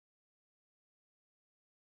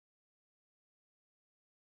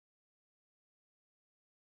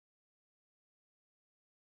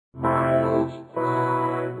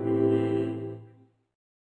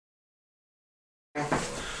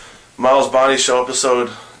Miles Bonny Show, episode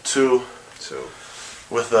 2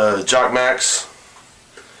 with Joc Max.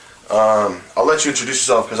 I'll let you introduce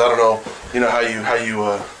yourself because I don't know, how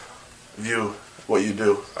you view what you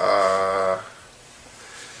do.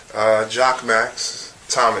 Joc Max,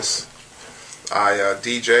 Thomas. I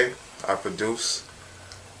DJ, I produce.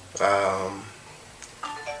 I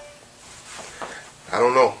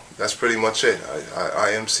don't know. That's pretty much it.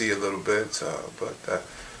 I MC a little bit, but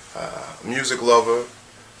music lover,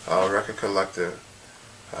 record collector.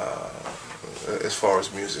 As far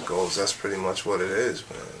as music goes, that's pretty much what it is,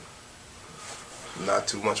 man. Not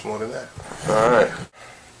too much more than that. Alright.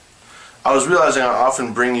 I was realizing I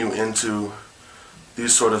often bring you into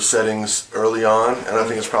these sort of settings early on, and I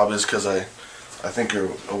think it's probably just because I think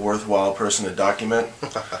you're a worthwhile person to document.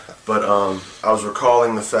 But I was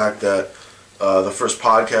recalling the fact that the first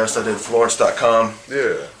podcast I did, Florence.com,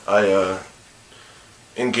 I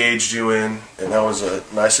engaged you in, and that was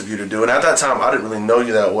nice of you to do. And at that time, I didn't really know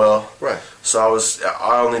you that well. Right. So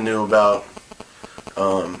I only knew about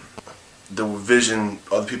the vision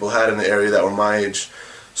other people had in the area that were my age,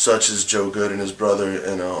 such as Joe Good and his brother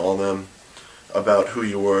and all them, about who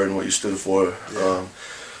you were and what you stood for. Yeah.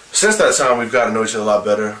 Since that time, we've gotten to know each other a lot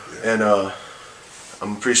better, and I'm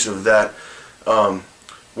appreciative of that.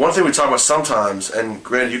 One thing we talk about sometimes, and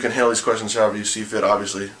granted you can handle these questions however you see fit,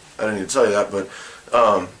 obviously, I didn't need to tell you that, but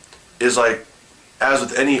is like, as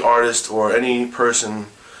with any artist or any person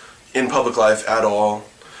in public life at all,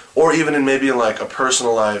 or even in maybe in like a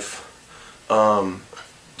personal life,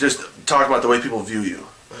 just talking about the way people view you,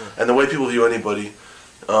 and the way people view anybody,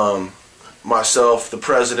 myself, the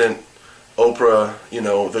president, Oprah,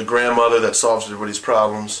 the grandmother that solves everybody's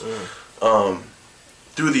problems.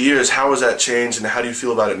 Through the years, how has that changed, and how do you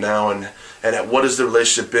feel about it now, and what has the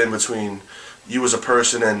relationship been between you as a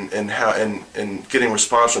person and getting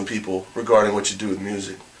response from people regarding what you do with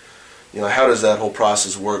music? How does that whole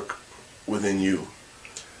process work within you?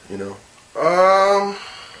 I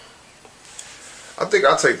think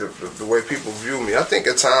I take the way people view me. I think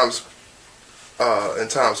at times, in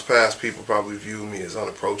times past, people probably view me as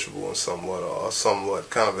unapproachable and somewhat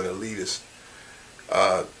kind of an elitist.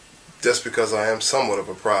 Just because I am somewhat of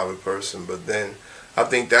a private person, but then I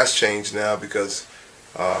think that's changed now because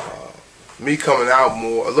me coming out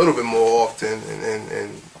a little bit more often,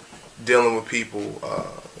 and dealing with people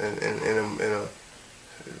in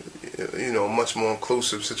a much more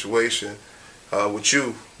inclusive situation, with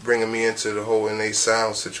you bringing me into the whole innate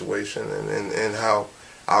sound situation, and how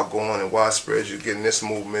outgoing and widespread you're getting this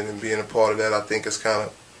movement and being a part of that, I think it's kind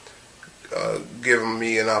of giving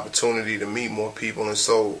me an opportunity to meet more people, and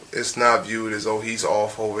so it's not viewed as, oh, he's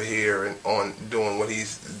off over here and on doing what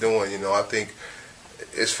he's doing. I think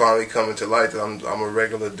it's finally coming to light that I'm a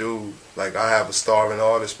regular dude. Like, I have a starving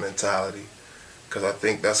artist mentality, because I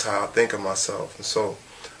think that's how I think of myself, and so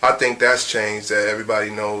I think that's changed. That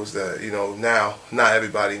everybody knows that now, not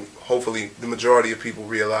everybody, hopefully the majority of people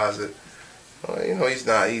realize that he's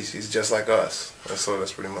not easy. He's just like us, and so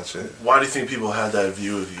that's pretty much it. Why do you think people had that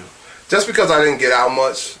view of you? Just because I didn't get out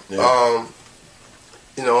much. Yeah.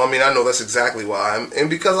 I know that's exactly why. And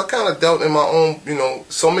because I kind of dealt in my own,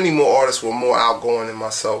 so many more artists were more outgoing than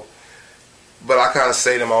myself. But I kind of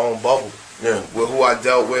stayed in my own bubble. Yeah. With who I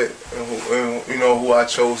dealt with, and who I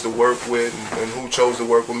chose to work with, and who chose to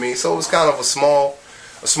work with me. So it was kind of a small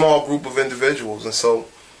group of individuals. And so,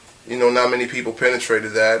 not many people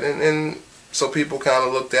penetrated that. And so people kind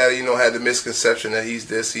of looked at it, had the misconception that he's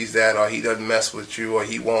this, he's that, or he doesn't mess with you, or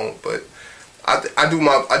he won't. But I do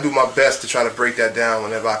my best to try to break that down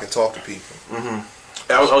whenever I can talk to people. Mm-hmm.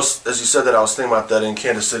 I was, as you said that, I was thinking about that in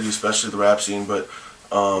Kansas City, especially the rap scene, but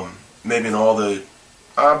maybe in all the,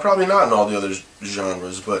 probably not in all the other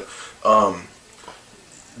genres, but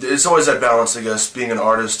it's always that balance, I guess, being an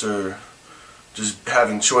artist or just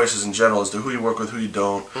having choices in general as to who you work with, who you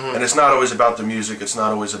don't. Mm-hmm. And it's not always about the music, it's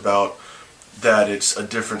not always about that it's a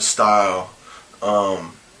different style.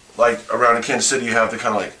 Like around in Kansas City, you have the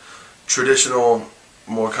kind of like traditional,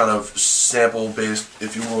 more kind of sample-based,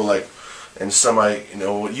 if you will, like, and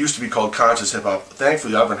what used to be called conscious hip-hop.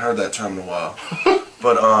 Thankfully, I haven't heard that term in a while.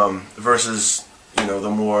 But versus, the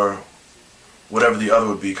more, whatever the other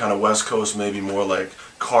would be, kind of West Coast, maybe more like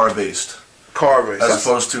car-based. Car-based. As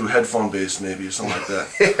opposed to headphone-based, maybe, or something like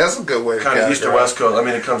that. Yeah, that's a good way to kind of East or West Coast. I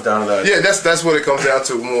mean, it comes down to that. Yeah, that's what it comes down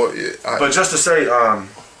to more. Yeah, but just to say,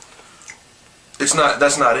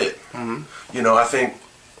 that's not it. Mm-hmm. I think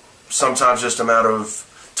sometimes just a matter of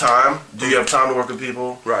time. Do you have time to work with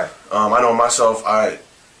people? Right. I know myself,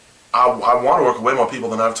 I want to work with way more people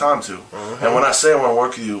than I have time to. And when I say I want to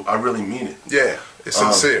work with you, I really mean it. Yeah, it's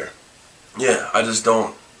sincere. Yeah, I just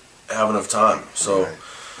don't have enough time. So,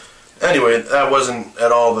 anyway, that wasn't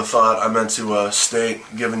at all the thought I meant to state,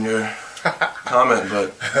 given your comment,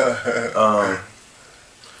 but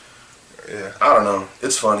yeah, I don't know.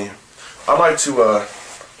 It's funny. I'd like to,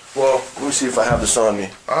 well, let me see if I have this on me.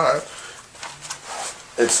 Alright.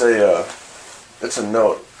 It's a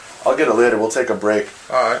note. I'll get it later. We'll take a break.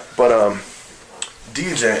 Alright. But,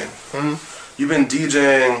 DJing. You've been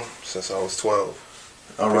DJing since I was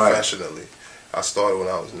 12. Alright. Professionally. I started when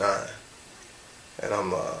I was 9. And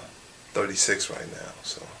I'm 36 right now,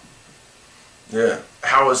 so. Yeah.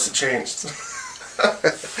 How has it changed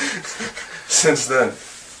since then?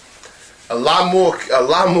 A lot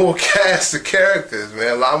more cast of characters,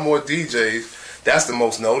 man. A lot more DJs. That's the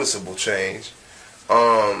most noticeable change.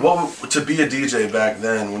 Well, to be a DJ back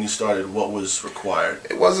then, when you started, what was required?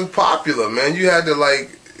 It wasn't popular, man. You had to,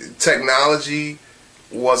 like, technology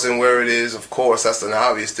wasn't where it is. Of course, that's an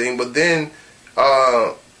obvious thing. But then,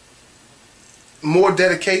 more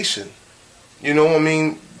dedication. You know what I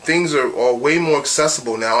mean? Things are way more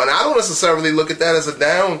accessible now, and I don't necessarily look at that as a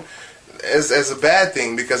as a bad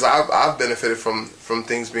thing, because I've benefited from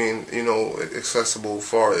things being, you know, accessible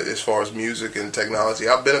as far as music and technology.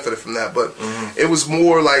 I've benefited from that, but it was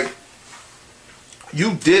more like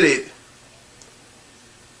you did it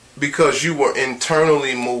because you were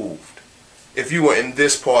internally moved. If you were in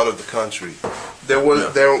this part of the country, there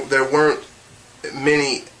weren't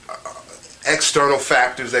many external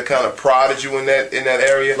factors that kind of prodded you in that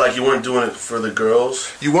area. Like, you weren't doing it for the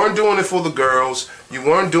girls? You weren't doing it for the girls. You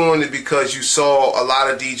weren't doing it because you saw a lot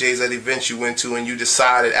of DJs at events you went to and you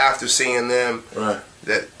decided after seeing them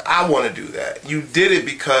that I want to do that. You did it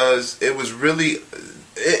because it was really,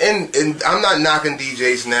 and I'm not knocking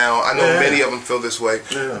DJs now. I know many of them feel this way.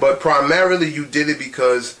 But primarily you did it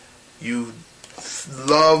because you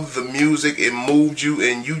loved the music, it moved you,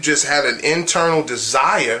 and you just had an internal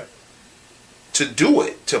desire to do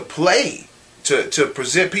it, to play, to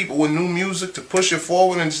present people with new music, to push it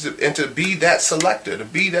forward, and to be that selector, to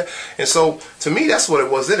be that. And so, to me, that's what it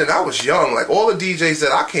was. And I was young. Like, all the DJs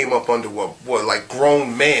that I came up under were like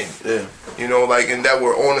grown men. Yeah. You know, like, and that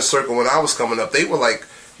were on the circle when I was coming up. They were like,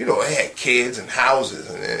 you know, they had kids and houses.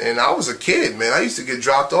 And I was a kid, man. I used to get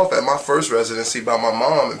dropped off at my first residency by my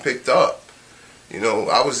mom and picked up. You know,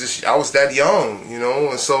 I was that young, you know,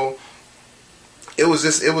 and so it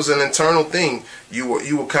was an internal thing. You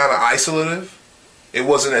were kind of isolative. It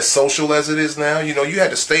wasn't as social as it is now. You know, you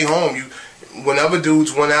had to stay home. Whenever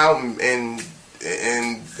dudes went out and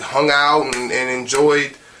hung out and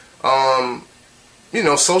enjoyed, you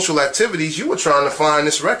know, social activities, you were trying to find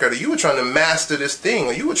this record, or you were trying to master this thing,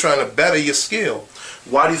 or you were trying to better your skill.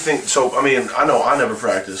 Why do you think? So, I mean, I know I never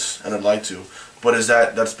practice, and I'd like to, but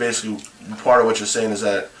that's basically part of what you're saying, is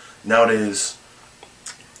that nowadays,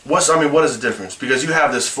 what is the difference? Because you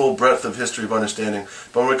have this full breadth of history of understanding,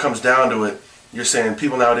 but when it comes down to it, you're saying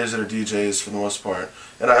people nowadays that are DJs, for the most part,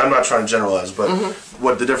 and I'm not trying to generalize, but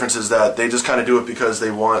what the difference is that they just kind of do it because they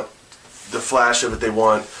want the flash of it. They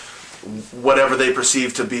want whatever they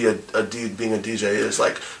perceive to be being a DJ is,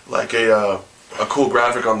 like a cool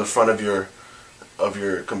graphic on the front of your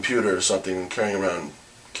computer or something, carrying around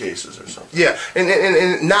cases or something. Yeah,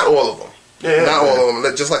 and not all of them. Not all of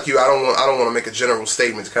them. Just like you, I don't want to make a general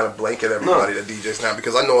statement to kind of blanket everybody that DJs now,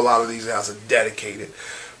 because I know a lot of these guys are dedicated.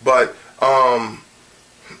 But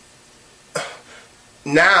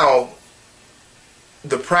now,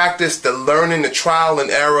 the practice, the learning, the trial and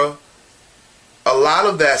error, a lot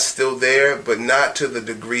of that's still there, but not to the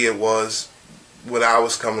degree it was when I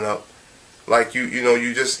was coming up. Like, you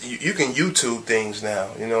can YouTube things now.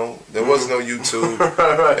 You know, there was no YouTube.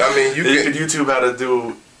 I mean, you could YouTube how to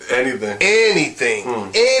do anything.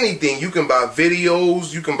 Anything. You can buy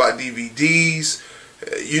videos. You can buy DVDs.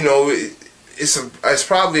 You know, it's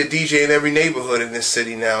probably a DJ in every neighborhood in this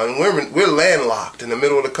city now, and we're landlocked in the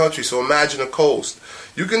middle of the country. So imagine a coast.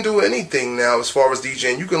 You can do anything now as far as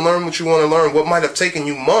DJing. You can learn what you want to learn. What might have taken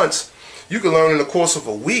you months, you can learn in the course of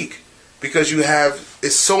a week, because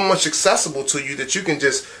it's so much accessible to you that you can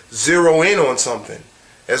just zero in on something.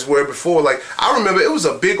 As where before, like, I remember it was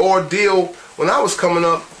a big ordeal when I was coming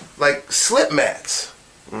up, like slip mats.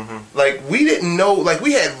 Like, we didn't know, like,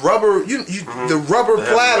 we had rubber, the rubber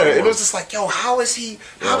platter. It was just like, yo, how does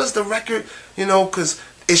the record, you know, because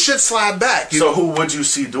it should slide back. So who would you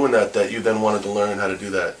see doing that you then wanted to learn how to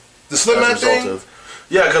do that? The slip mat thing?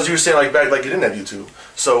 Yeah, because you were saying like back, like, you didn't have YouTube,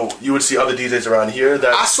 so you would see other DJs around here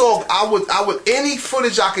that I would any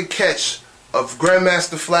footage I could catch of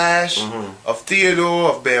Grandmaster Flash, of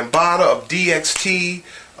Theodore, of Bambaataa, of DXT,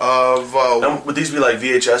 of. Would these be like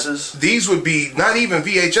VHSs? These would be not even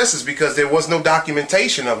VHSs because there was no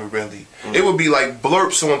documentation of it really. It would be like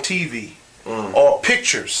blurps on TV or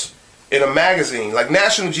pictures in a magazine. Like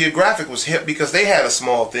National Geographic was hip because they had a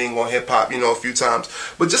small thing on hip hop, a few times.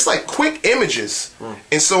 But just like quick images.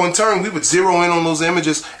 And so in turn we would zero in on those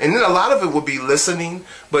images, and then a lot of it would be listening.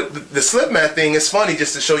 But the Slip Mat thing is funny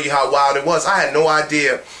just to show you how wild it was. I had no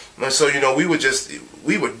idea. And so,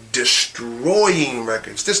 we were destroying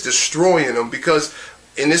records, just destroying them, because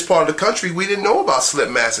in this part of the country we didn't know about slip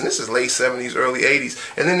mats, and this is late 70s, early 80s.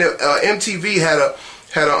 And then MTV had a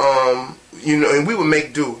and we would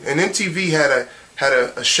make do. And MTV had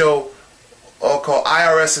a show called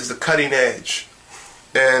IRS is the Cutting Edge.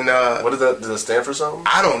 And what does that stand for something?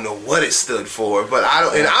 I don't know what it stood for, but I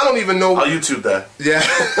don't even know. I'll YouTube that. Yeah.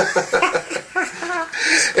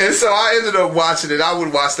 And so I ended up watching it. I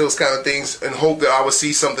would watch those kind of things and hope that I would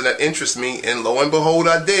see something that interests me. And lo and behold,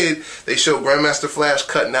 I did. They showed Grandmaster Flash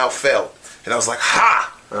cutting out felt. And I was like, ha!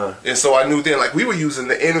 And so I knew then, like, we were using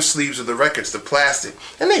the inner sleeves of the records, the plastic.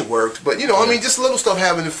 And they worked. But, just little stuff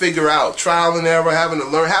having to figure out. Trial and error, having to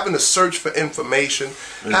learn, having to search for information,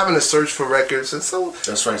 having to search for records. And so...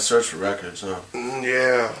 That's right, search for records, huh?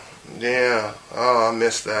 Yeah. Oh, I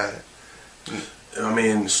missed that.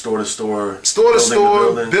 Store to store,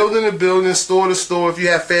 building to building, store to store. If you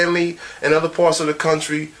have family in other parts of the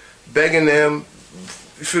country, begging them,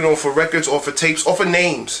 for records or for tapes or for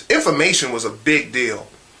names. Information was a big deal.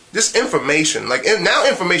 This information, now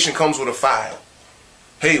information comes with a file.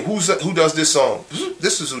 Hey, who does this song?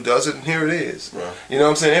 This is who does it, and here it is. Right. You know what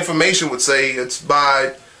I'm saying? Information would say it's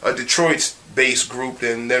by a Detroit-based group,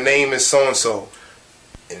 and their name is so and so,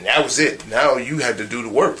 and that was it. Now you had to do the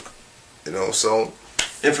work. So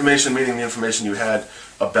information meaning the information you had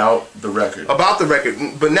about the record. About the record.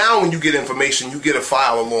 But now when you get information, you get a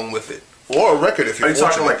file along with it. Or a record if you're Are you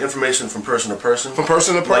talking like information from person to person? From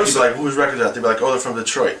person to person. Like whose record is that? They'd be like, oh, they're from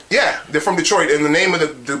Detroit. Yeah, they're from Detroit, and the name of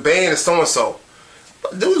the band is so-and-so.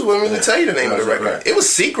 But dudes wouldn't really tell you the name of the record. Right. It was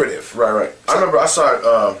secretive. Right. I remember I saw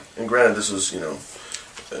it, and granted this was,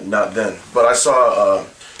 not then, but I saw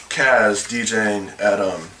Kaz DJing at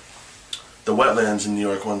the Wetlands in New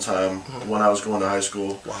York one time when I was going to high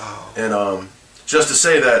school. Wow. And just to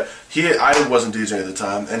say that I wasn't DJing at the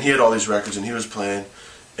time, and he had all these records and he was playing,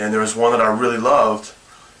 and there was one that I really loved,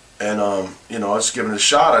 and I was giving it a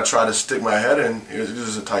shot. I tried to stick my head in. It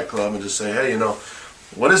was a tight club, and just say, hey,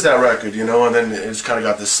 what is that record? And then it just kind of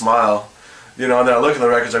got this smile, and then I look at the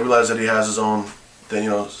records, I realized that he has his own thing,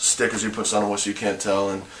 stickers he puts on what you can't tell,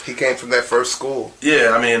 and he came from that first school.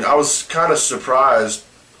 Yeah, I was kind of surprised.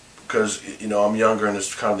 Because I'm younger and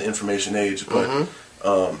it's kind of the information age, but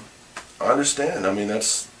I understand.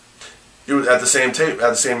 That's it was at the same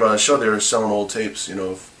show they were selling old tapes,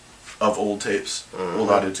 of old tapes, old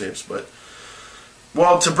audio tapes. But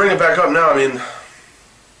to bring it back up now, I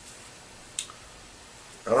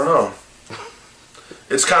don't know.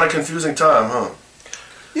 It's kind of confusing time, huh?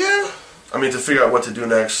 Yeah. To figure out what to do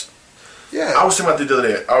next. Yeah. I was thinking about the other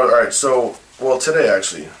day. All right, so today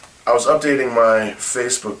actually. I was updating my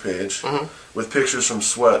Facebook page with pictures from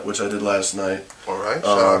Sweat, which I did last night. All right.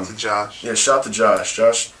 Shout out to Josh. Yeah, shout out to Josh.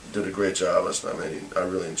 Josh did a great job last night. I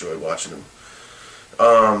really enjoyed watching him.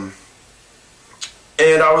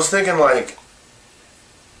 And I was thinking,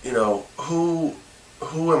 who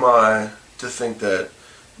am I to think that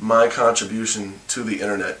my contribution to the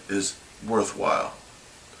internet is worthwhile?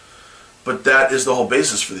 But that is the whole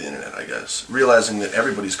basis for the internet, I guess. Realizing that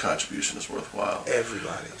everybody's contribution is worthwhile.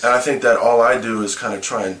 Everybody's. And I think that all I do is kind of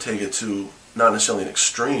try and take it to not necessarily an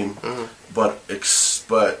extreme, but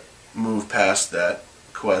move past that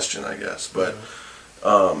question, I guess. But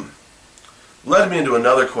led me into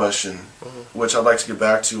another question, which I'd like to get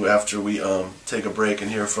back to after we take a break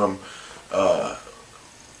and hear from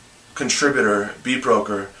contributor,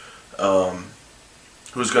 beatbroker,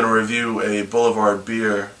 who's going to review a Boulevard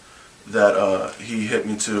beer that he hit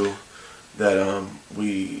me to, that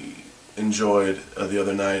we enjoyed the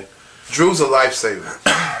other night. Drew's a lifesaver.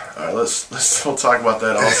 All right, we'll talk about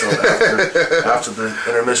that also after the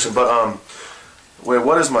intermission. But wait,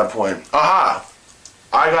 what is my point? Aha!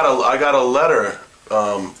 I got a letter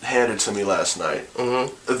handed to me last night via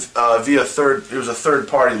It was a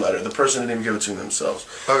third-party letter. The person didn't even give it to me themselves.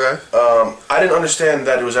 Okay. I didn't understand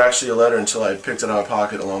that it was actually a letter until I picked it out of my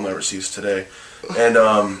pocket along my receipts today, and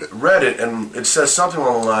read it, and it says something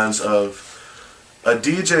along the lines of, a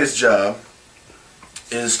DJ's job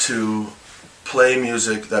is to play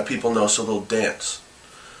music that people know so they'll dance.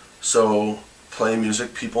 So play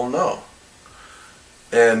music people know.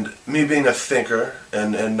 And me being a thinker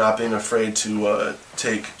and not being afraid to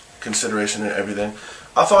take consideration in everything,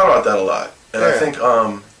 I thought about that a lot, and I Yeah. think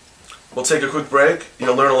we'll take a quick break.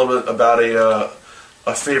 You'll learn a little bit about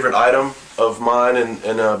a favorite item of mine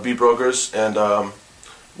and beat brokers, and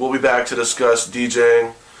we'll be back to discuss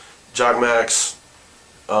DJing, Joc Max,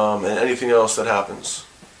 and anything else that happens.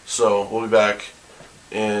 So we'll be back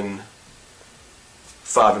in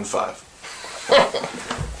 5 and 5.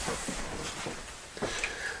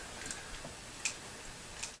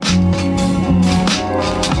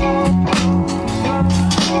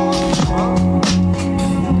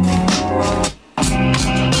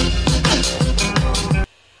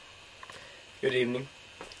 Good evening,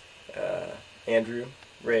 Andrew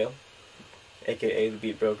Rail, aka the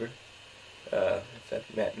Beat Broker,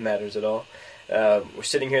 if that matters at all. We're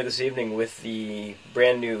sitting here this evening with the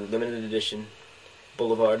brand new limited edition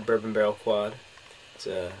Boulevard Bourbon Barrel Quad. It's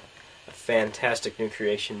a fantastic new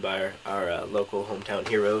creation by our local hometown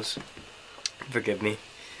heroes. Forgive me.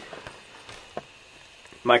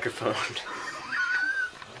 Microphone.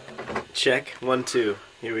 Check. 1, 2.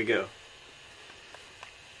 Here we go.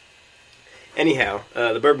 Anyhow,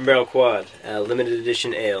 the Bourbon Barrel Quad, limited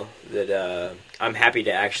edition ale that I'm happy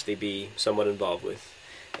to actually be somewhat involved with.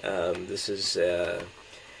 This is a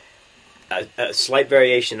slight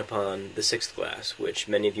variation upon the Sixth Glass, which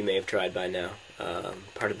many of you may have tried by now,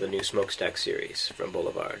 part of the new Smokestack series from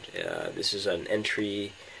Boulevard. This is an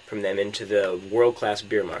entry from them into the world-class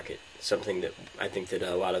beer market, something that I think that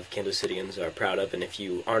a lot of Kansas Cityans are proud of, and if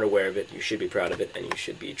you aren't aware of it, you should be proud of it, and you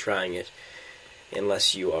should be trying it.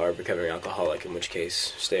 Unless you are a recovering alcoholic, in which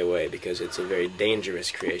case stay away, because it's a very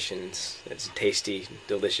dangerous creation. It's tasty,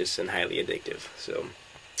 delicious, and highly addictive. So,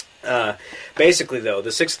 basically, though,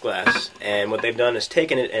 the Sixth Glass, and what they've done is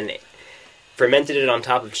taken it and fermented it on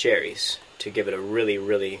top of cherries to give it a really,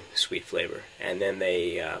 really sweet flavor. And then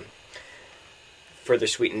they further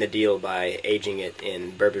sweeten the deal by aging it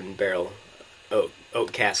in bourbon barrel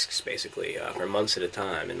oak casks, basically, for months at a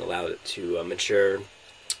time, and allow it to mature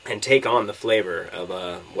and take on the flavor of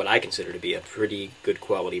what I consider to be a pretty good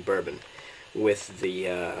quality bourbon, with the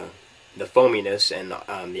foaminess and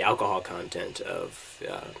the alcohol content of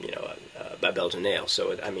a Belgian ale.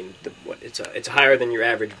 So it's higher than your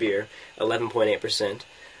average beer, 11.8%.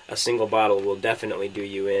 A single bottle will definitely do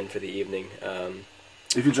you in for the evening.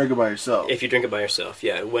 If you drink it by yourself. If you drink it by yourself,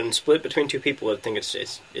 yeah. When split between two people, I think it's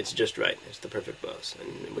just right. It's the perfect buzz.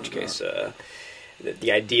 In which case,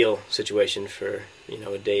 the ideal situation for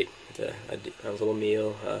a date, a little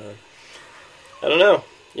meal. I don't know.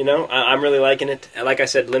 I'm really liking it. Like I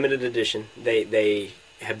said, limited edition. They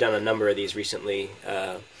have done a number of these recently.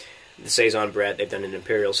 The Saison Brett, they've done an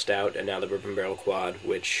Imperial Stout, and now the Bourbon Barrel Quad,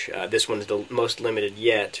 which this one is the most limited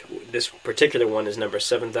yet. This particular one is number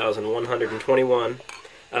 7,121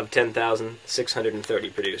 of 10,630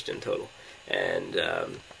 produced in total. And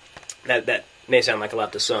that may sound like a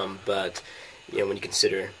lot to some, but when you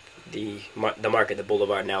consider the market that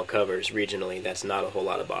Boulevard now covers regionally, that's not a whole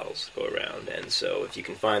lot of bottles to go around. And so if you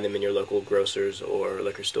can find them in your local grocers or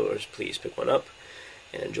liquor stores, please pick one up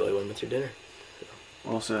and enjoy one with your dinner. So.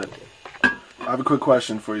 Well said. I have a quick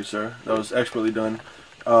question for you, sir. That was expertly done.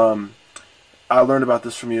 I learned about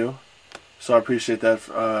this from you, so I appreciate that.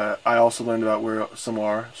 I also learned about where some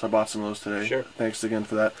are, so I bought some of those today. Sure. Thanks again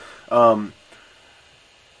for that.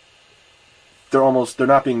 They're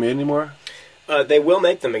not being made anymore? They will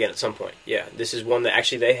make them again at some point. Yeah, this is one that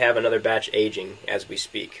actually they have another batch aging as we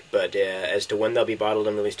speak. But as to when they'll be bottled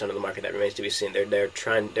and released onto the market, that remains to be seen.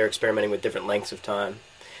 They're experimenting with different lengths of time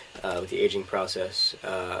with the aging process.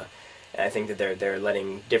 And I think that they're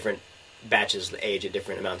letting different batches age at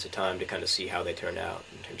different amounts of time to kind of see how they turn out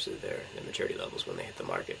in terms of their maturity levels when they hit the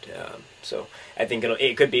market. So I think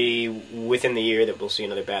it could be within the year that we'll see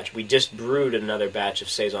another batch. We just brewed another batch of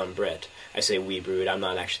Saison Brett. I say we brewed. I'm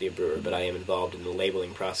not actually a brewer, but I am involved in the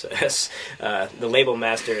labeling process. The label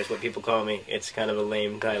master is what people call me. It's kind of a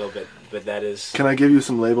lame title, but that is... Can I give you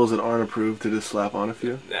some labels that aren't approved to just slap on a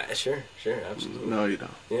few? Sure, absolutely. No, you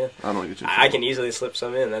don't. Yeah. I don't get you. I can easily slip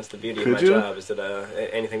some in. That's the beauty of my job, is that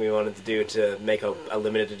anything we wanted to do to make a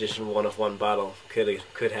limited edition one-of-one bottle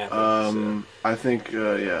could happen. I think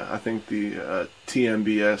the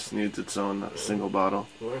TMBS needs its own single bottle.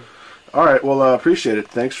 Yeah. All right, well, appreciate it.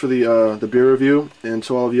 Thanks for the beer review, and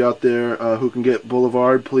to all of you out there who can get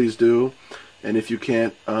Boulevard, please do. And if you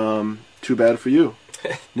can't, too bad for you.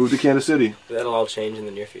 Move to Kansas City. That'll all change in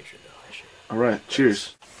the near future, though. Sure. All right,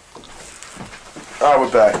 cheers. All right,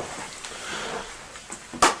 we're back.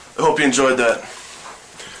 I hope you enjoyed that.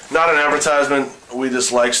 Not an advertisement. We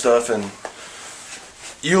just like stuff, and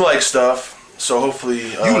you like stuff. So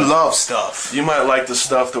hopefully, you love stuff. You might like the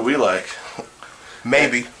stuff that we like.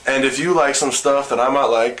 Maybe. And if you like some stuff that I might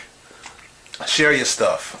like, Share your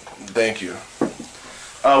stuff. Thank you.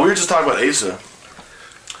 We were just talking about Asa.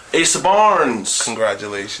 Asa Barnes.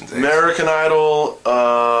 Congratulations, Asa. American Idol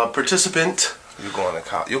participant. You're going to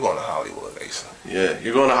Hollywood, Asa. Yeah,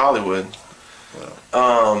 you're going to Hollywood.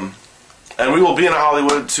 And we will be in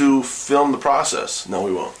Hollywood to film the process. No,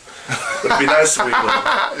 we won't. It'd be nice if we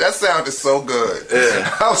would. That sounded so good.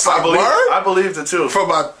 Yeah. I was like, I believed it too. For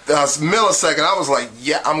about a millisecond, I was like,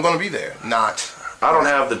 yeah, I'm going to be there. Not. I don't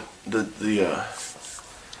have I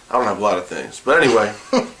don't have a lot of things. But anyway,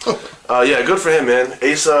 yeah, good for him, man.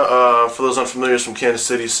 Asa, for those unfamiliar, is from Kansas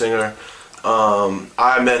City, singer.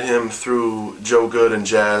 I met him through Joe Good and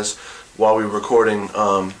Jazz while we were recording,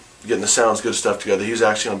 getting the Sounds Good stuff together. He was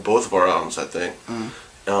actually on both of our albums, I think.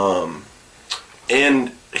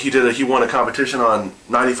 And he won a competition on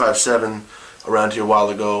 95.7 around here a while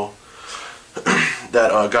ago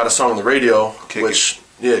that got a song on the radio, Kick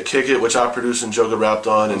It, which I produced and Joe Good rapped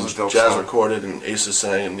on, and Jazz recorded and Asa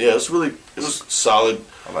sang, and yeah, it was solid.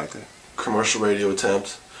 I liked it. Commercial radio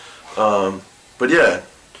attempt. But yeah,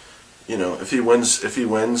 you know, if he wins,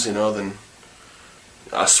 you know, then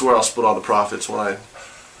I swear I'll split all the profits when I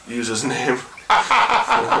use his name.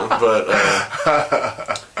 But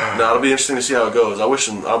no, it'll be interesting to see how it goes.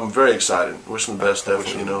 I'm very excited. Wish him the best,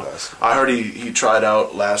 definitely. You know, I heard he tried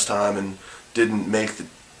out last time and didn't make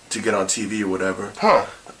to get on TV or whatever. Huh.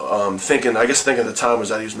 Thinking at the time was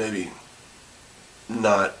that he was maybe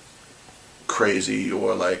not crazy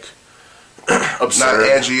or like absurd. Not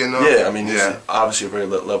edgy enough. Yeah, I mean, he's obviously a very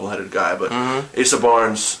level-headed guy. But Asa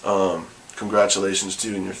Barnes, congratulations to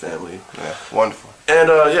you and your family. Yeah, wonderful. And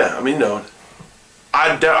yeah, I mean, you know,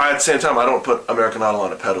 at the same time, I don't put American Idol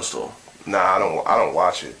on a pedestal. Nah, I don't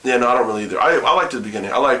watch it. Yeah, no, I don't really either. I liked the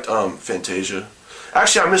beginning. I liked Fantasia.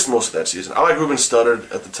 Actually, I missed most of that season. I like Ruben Studdard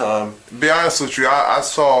at the time. To be honest with you, I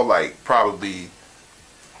saw like probably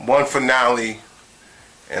one finale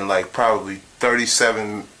and like probably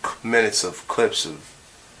 37 minutes of clips of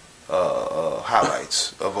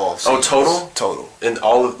highlights of all seasons. Oh, total? Total. In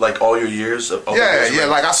all your years of yeah.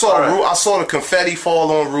 Like I saw the confetti fall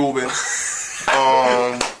on Ruben.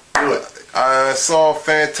 I saw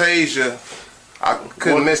Fantasia. I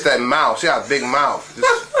couldn't miss that mouth. She had a big mouth.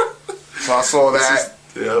 So I saw that.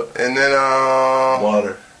 And then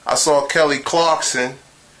Water. I saw Kelly Clarkson.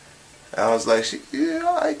 And I was like, yeah,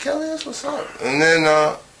 all right, Kelly, that's what's up. And then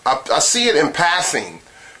I see it in passing.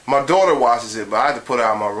 My daughter watches it, but I had to put her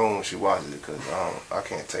out of my room when she watches it because I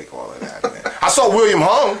can't take all of that, man. I saw William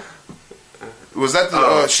Hung. Was that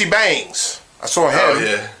the She Bangs? I saw him. Oh,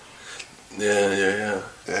 yeah. Yeah.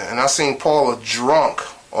 And I seen Paula drunk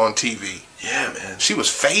on TV. Yeah, man. She was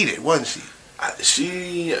faded, wasn't she?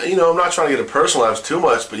 You know, I'm not trying to get her personal lives too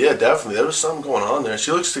much, but yeah, definitely. There was something going on there.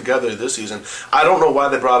 She looks together this season. I don't know why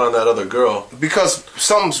they brought on that other girl. Because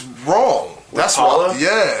something's wrong. That's Paula? why.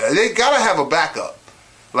 Yeah, they gotta have a backup.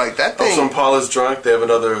 Like that thing. So when Paula's drunk, they have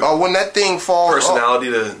another. Oh, when that thing falls.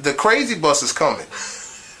 Personality to. The crazy bus is coming.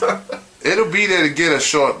 It'll be there to get us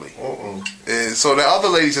shortly. And so the other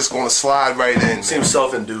lady's just gonna slide right in. It seems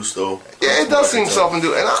self-induced though. Yeah, it does seem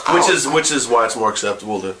self-induced, and which is why it's more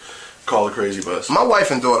acceptable to call the crazy bus. My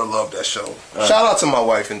wife and daughter love that show. Shout out to my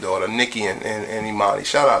wife and daughter, Nikki and Imani.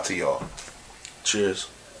 Shout out to y'all. Cheers.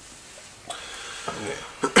 Yeah.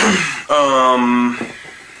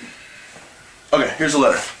 Okay, here's a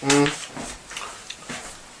letter.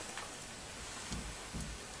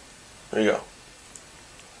 There you go.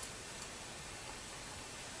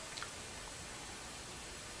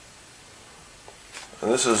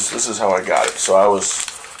 And this is how I got it. So I was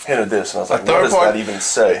handed this, and I was like, what does that even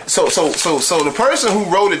say? So the person who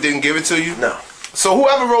wrote it didn't give it to you? No. So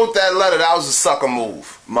whoever wrote that letter, that was a sucker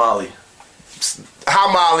move. Molly.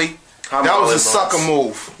 Hi, Molly. That was a sucker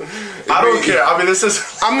move. I don't care. I mean, this is.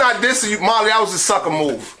 I'm not dissing you, Molly. That was a sucker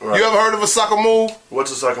move. Right. You ever heard of a sucker move?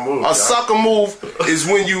 What's a sucker move? A sucker move is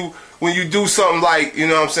when you do something like, you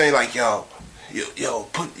know what I'm saying, like I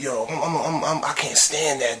can't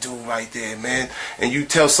stand that dude right there, man. And you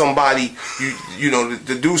tell somebody you know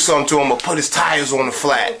to do something to him or put his tires on the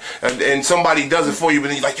flat, and somebody does it for you, but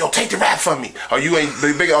then you're like, yo, take the rap from me, or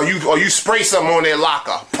you spray something on their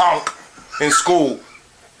locker, punk, in school.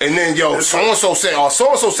 And then, yo, so-and-so said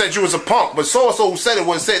you was a punk, but so-and-so who said it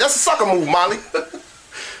wasn't said. That's a sucker move, Molly.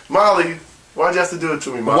 Molly, why'd you have to do it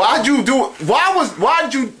to me, Molly? Why'd you do it?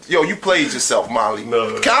 Why'd you, yo, you played yourself, Molly.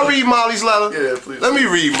 No. Can I read Molly's letter? Yeah, please. Let me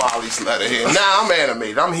read Molly's letter here. Now I'm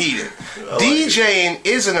animated. I'm heated. DJing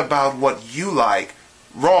isn't about what you like.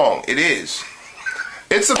 Wrong. It is.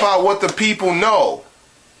 It's about what the people know.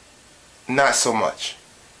 Not so much.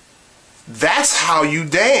 That's how you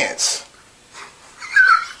dance.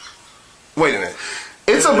 Wait a minute.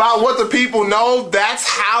 It's about what the people know. That's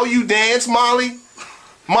how you dance, Molly.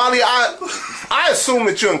 Molly, I assume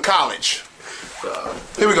that you're in college.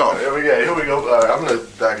 Here we go. Here we go. All right, I'm gonna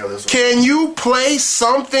back up this one. Can you play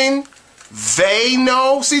something they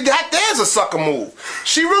know? See, there's a sucker move.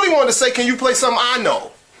 She really wanted to say, can you play something I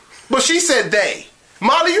know? But she said they.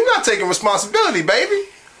 Molly, you're not taking responsibility, baby.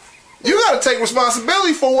 You gotta take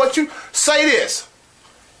responsibility for what you say. This.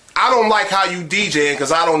 I don't like how you DJing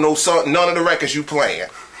because I don't know none of the records you playing.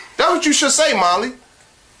 That's what you should say, Molly.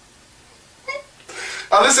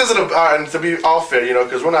 This isn't to be all fair, you know,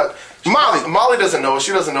 because we're not. Molly doesn't know.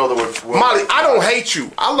 She doesn't know the word. Molly, I don't hate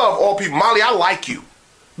you. I love all people. Molly, I like you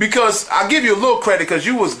because I give you a little credit because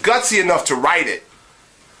you was gutsy enough to write it,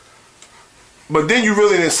 but then you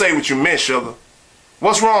really didn't say what you meant, sugar.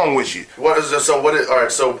 What's wrong with you? What is this? All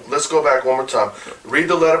right. So let's go back one more time. Read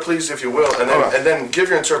the letter, please, if you will, and then give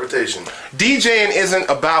your interpretation. DJing isn't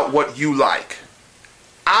about what you like.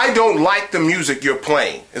 I don't like the music you're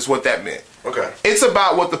playing. Is what that meant. Okay. It's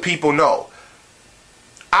about what the people know.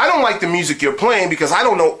 I don't like the music you're playing because I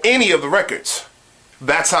don't know any of the records.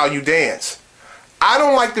 That's how you dance. I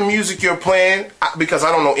don't like the music you're playing because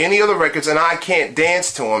I don't know any of the records and I can't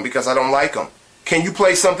dance to them because I don't like them. Can you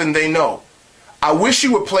play something they know? I wish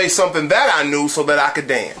you would play something that I knew so that I could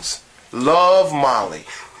dance. Love, Molly.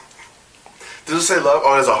 Does it say love?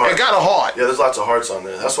 Oh, there's a heart. It got a heart. Yeah, there's lots of hearts on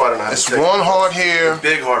there. That's why I don't have to take one heart here.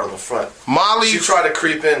 Big heart on the front. Molly. She tried to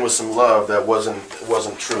creep in with some love that wasn't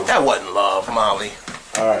true. That wasn't love, Molly.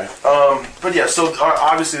 All right. But yeah, so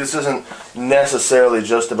obviously this isn't necessarily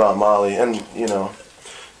just about Molly, and you know,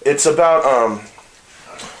 it's about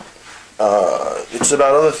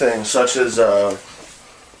other things such as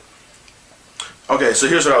okay, so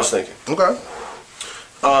here's what I was thinking. Okay.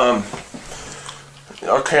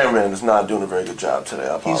 Our cameraman is not doing a very good job today.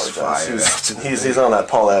 I apologize. He's fired. He's on that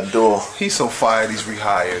Paul Abdul. He's so fired. He's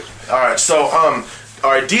rehired. All right. So all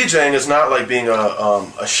right, DJing is not like being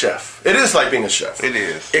a chef. It is like being a chef. It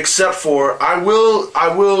is. Except for I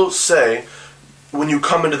will say, when you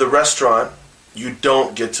come into the restaurant, you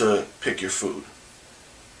don't get to pick your food.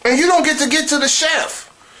 And you don't get to the chef.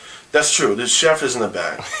 That's true. The chef is in the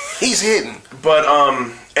back. He's hidden. But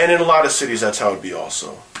and in a lot of cities that's how it'd be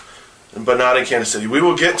also. But not in Kansas City. We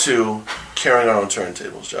will get to carrying our own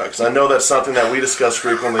turntables, Joc, because I know that's something that we discuss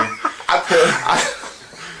frequently.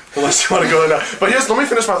 Unless you want to go in now. But let me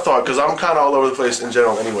finish my thought, because I'm kind of all over the place in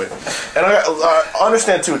general anyway. And I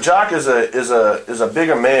understand too, Joc is a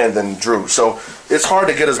bigger man than Drew, so it's hard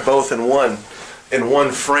to get us both in one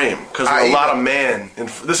frame, because there's a lot of man.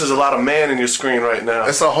 This is a lot of man in your screen right now.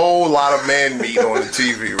 It's a whole lot of man meat on the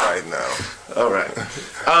TV right now. All right.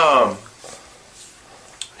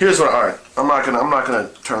 Here's what. All right. I'm not gonna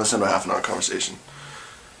turn this into a half an hour conversation.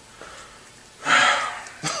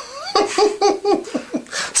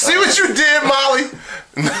 See what you did, Molly?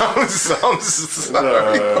 No, I'm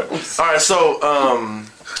sorry. All right. So,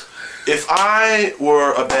 if I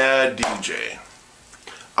were a bad DJ,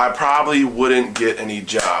 I probably wouldn't get any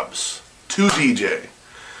jobs to DJ.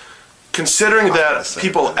 Considering that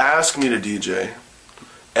people ask me to DJ,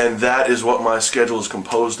 and that is what my schedule is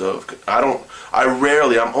composed of.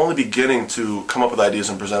 I'm only beginning to come up with ideas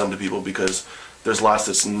and present them to people because there's lots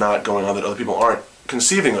that's not going on that other people aren't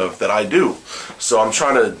conceiving of that I do. So I'm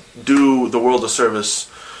trying to do the world a service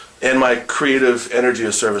and my creative energy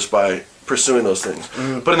a service by pursuing those things.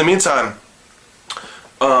 But in the meantime,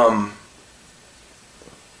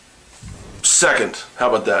 second, how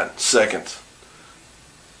about that? Second,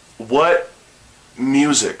 what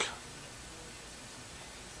music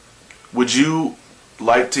would you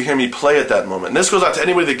like to hear me play at that moment? And this goes out to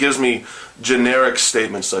anybody that gives me generic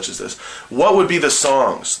statements such as this. What would be the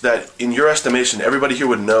songs that, in your estimation, everybody here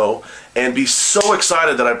would know and be so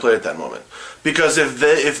excited that I play at that moment? Because if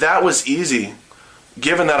that was easy,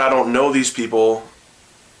 given that I don't know these people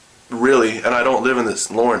really, and I don't live in this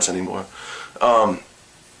Lawrence anymore,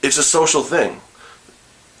 it's a social thing.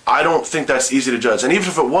 I don't think that's easy to judge. And even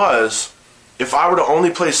if it was, if I were to only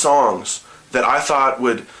play songs that I thought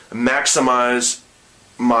would maximize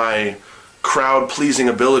my crowd-pleasing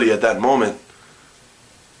ability at that moment,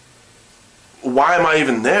 why am I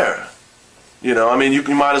even there? You know, I mean, you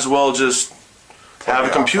might as well just have a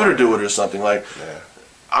computer do it or something. Like,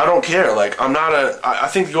 I don't care. Like, I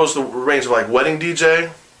think it goes to the range of like wedding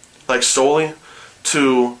DJ, like solely,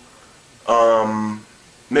 to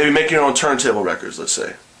maybe making your own turntable records, let's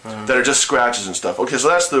say, that are just scratches and stuff. Okay, so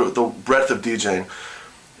that's the breadth of DJing.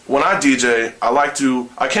 When I DJ,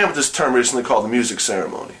 I came up with this term recently called the music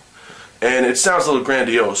ceremony. And it sounds a little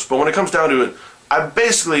grandiose, but when it comes down to it, I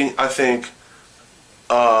think,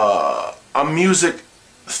 a music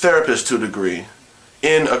therapist to a degree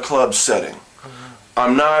in a club setting.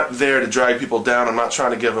 I'm not there to drag people down. I'm not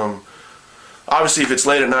trying to give them... Obviously, if it's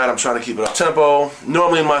late at night, I'm trying to keep it up tempo.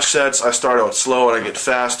 Normally in my sets, I start out slow and I get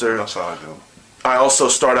faster. That's how I do. I also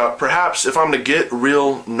start out, perhaps, if I'm going to get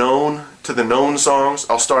real known to the known songs,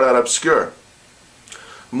 I'll start out obscure.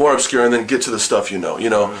 More obscure, and then get to the stuff you know. You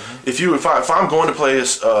know, if I'm going to play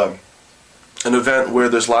an event where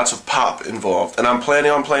there's lots of pop involved, and I'm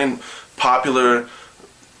planning on playing popular,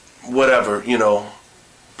 whatever, you know,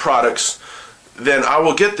 products, then I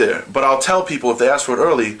will get there. But I'll tell people if they ask for it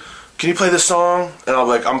early, can you play this song? And I'll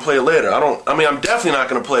be like, I'm play it later. I mean, I'm definitely not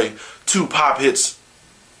going to play 2 pop hits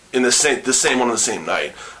in the same one on the same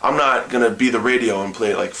night. I'm not going to be the radio and play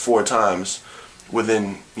it like 4 times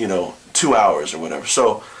within, you know, 2 hours or whatever.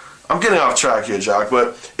 So I'm getting off track here, Joc,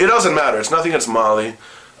 but it doesn't matter. It's nothing against Molly.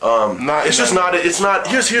 It's just not. It's not.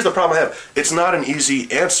 Here's the problem I have. It's not an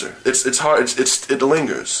easy answer. It's hard. It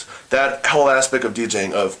lingers. That whole aspect of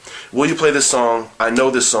DJing of, will you play this song? I know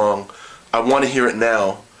this song. I want to hear it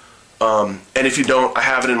now. And if you don't, I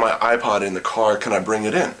have it in my iPod in the car. Can I bring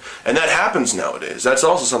it in? And that happens nowadays. That's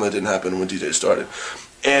also something that didn't happen when DJs started.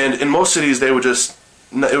 And in most cities, they would just,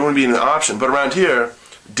 it wouldn't be an option. But around here,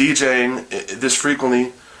 DJing this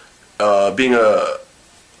frequently, being a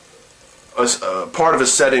part of a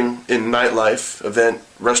setting in nightlife, event,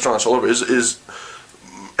 restaurants all over, is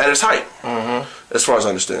at its height, as far as I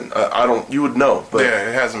understand. I don't, you would know. But yeah,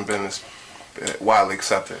 it hasn't been as widely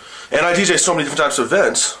accepted. And I DJ so many different types of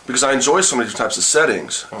events because I enjoy so many different types of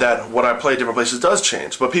settings that what I play at different places does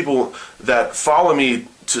change. But people that follow me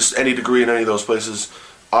to any degree in any of those places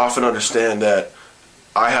often understand that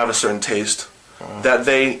I have a certain taste that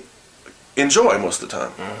they enjoy most of the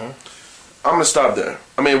time. I'm going to stop there.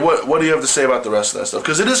 I mean, what do you have to say about the rest of that stuff?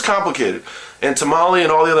 Because it is complicated. And to Molly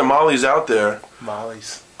and all the other Mollies out there...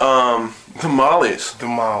 Mollies. The Mollies. The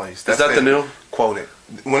Mollies. Is that the new? Quote it.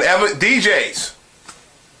 Whenever DJs...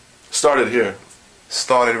 Started here.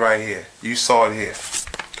 Started right here. You saw it here.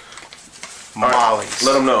 Mollies. Right,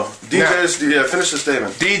 let them know. DJs, yeah, finish the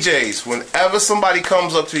statement. DJs, whenever somebody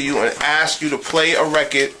comes up to you and asks you to play a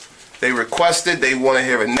record, they request it, they want to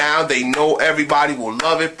hear it now, they know everybody will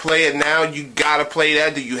love it, play it now, you gotta play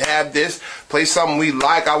that, do you have this? Play something we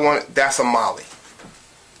like, I want it. That's a Molly.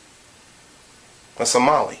 That's a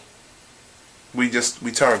Molly. We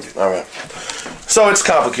turned it. Alright. So it's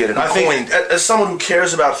complicated. I think as someone who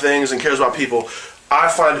cares about things and cares about people, I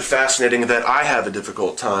find it fascinating that I have a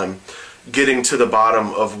difficult time getting to the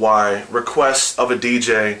bottom of why requests of a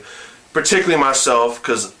DJ, particularly myself,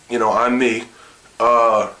 because, you know, I'm me,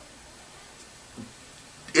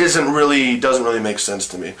 doesn't really make sense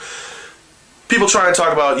to me. People try and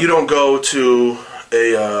talk about, you don't go to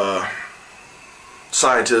a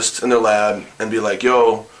scientist in their lab and be like,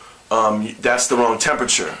 yo, that's the wrong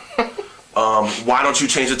temperature. Why don't you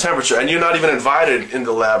change the temperature? And you're not even invited in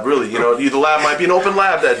the lab, really. You know, the lab might be an open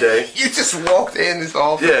lab that day. You just walked in his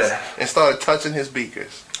office and started touching his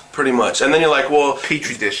beakers. Pretty much. And then you're like, well...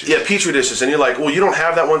 Petri dishes. Yeah, Petri dishes. And you're like, well, you don't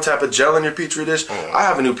have that one type of gel in your Petri dish? I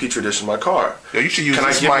have a new Petri dish in my car. Yo, you should use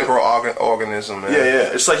this microorganism, man.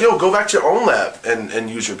 Yeah. It's like, yo, go back to your own lab and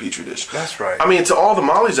use your Petri dish. That's right. I mean, to all the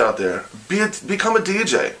Mollies out there, become a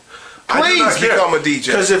DJ. Please become a DJ.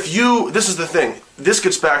 Because if you... This is the thing. This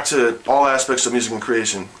gets back to all aspects of music and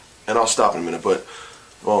creation. And I'll stop in a minute, but...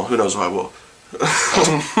 Well, who knows if I will.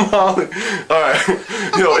 Molly. Alright.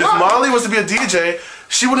 You know, if Molly was to be a DJ...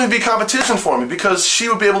 She wouldn't be competition for me because she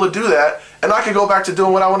would be able to do that, and I could go back to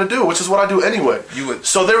doing what I want to do, which is what I do anyway.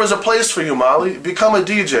 So there is a place for you, Molly. Become a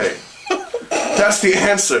DJ. That's the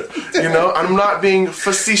answer. You know, I'm not being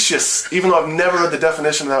facetious, even though I've never read the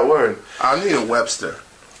definition of that word. I need a Webster.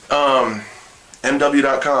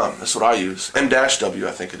 MW.com. That's what I use. M-W,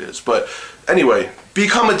 I think it is. But anyway,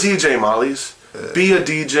 become a DJ, Mollies. Be a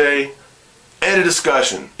DJ. End of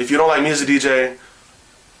discussion. If you don't like me as a DJ,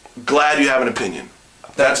 glad you have an opinion.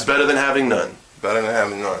 That's better than having none. Better than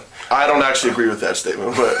having none. I don't actually agree with that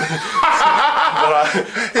statement, but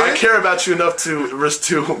I care about you enough to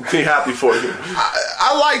be happy for you.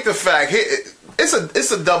 I like the fact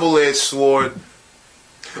it's a double-edged sword.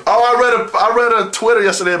 Oh, I read a Twitter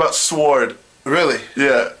yesterday about sword. Really?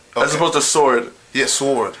 Yeah. Okay. As opposed to sword. Yeah,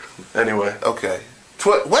 sword. Anyway. Okay.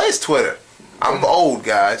 What is Twitter? I'm old,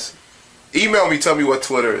 guys. Email me, tell me what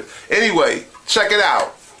Twitter is. Anyway, check it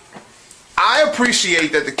out. I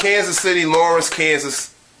appreciate that the Kansas City, Lawrence, Kansas,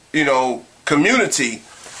 community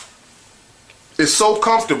is so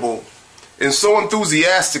comfortable and so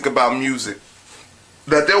enthusiastic about music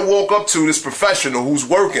that they'll walk up to this professional who's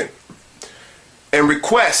working and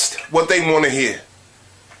request what they want to hear.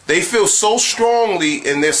 They feel so strongly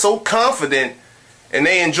and they're so confident and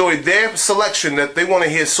they enjoy their selection that they want to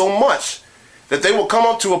hear so much that they will come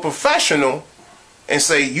up to a professional and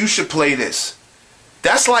say, you should play this.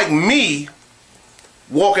 That's like me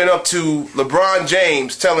walking up to LeBron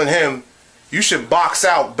James telling him, you should box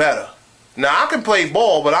out better. Now, I can play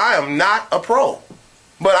ball, but I am not a pro.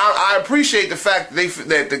 But I appreciate the fact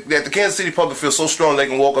that the Kansas City public feels so strong they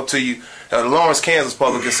can walk up to you, the Lawrence, Kansas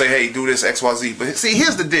public, and say, hey, do this X, Y, Z. But see,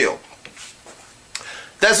 here's the deal.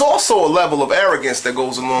 There's also a level of arrogance that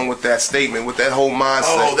goes along with that statement, with that whole mindset.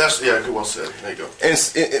 Oh, that's, yeah, good, well said. There you go.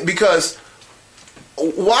 And because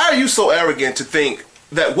why are you so arrogant to think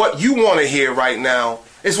that what you want to hear right now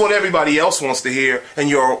is what everybody else wants to hear, and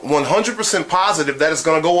you're 100% positive that it's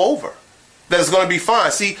going to go over, that it's going to be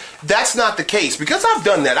fine? See, that's not the case, because I've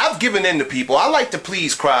done that. I've given in to people. I like to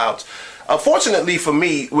please crowds. Fortunately for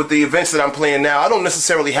me, with the events that I'm playing now, I don't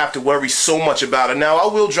necessarily have to worry so much about it. Now, I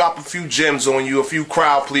will drop a few gems on you, a few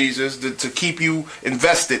crowd pleasers to keep you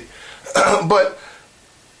invested. But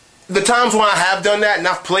the times when I have done that and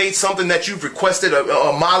I've played something that you've requested,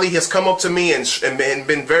 Molly has come up to me and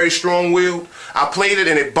been very strong-willed. I played it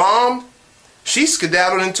and it bombed. She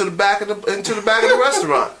skedaddled into the back of the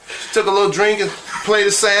restaurant. She took a little drink and played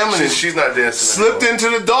the salmon, and she's not dancing. Slipped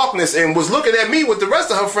into the darkness and was looking at me with the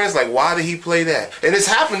rest of her friends like, why did he play that? And it's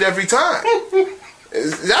happened every time.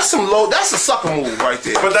 That's a sucker move right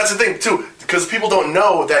there. But that's the thing too, because people don't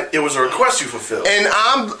know that it was a request you fulfilled. And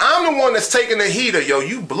I'm the one that's taking the heater. Yo,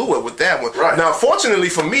 you blew it with that one. Right. Now, fortunately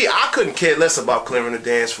for me, I couldn't care less about clearing the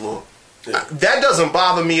dance floor. Yeah. That doesn't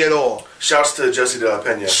bother me at all. Shouts to Jesse De La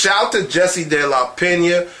Pena. Shout to Jesse De La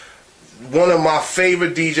Pena, one of my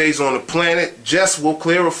favorite DJs on the planet. Jess will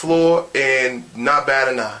clear a floor, and not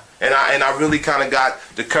bad enough. And I really kind of got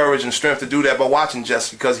the courage and strength to do that by watching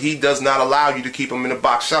Jesse, because he does not allow you to keep him in the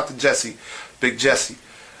box. Shout to Jesse, Big Jesse.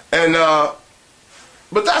 And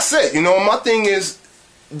but that's it. You know, my thing is,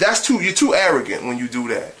 you're too arrogant when you do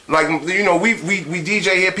that. Like, you know, we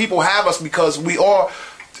DJ here. People have us because we are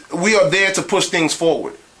there to push things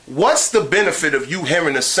forward. What's the benefit of you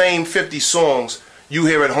hearing the same 50 songs you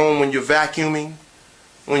hear at home when you're vacuuming,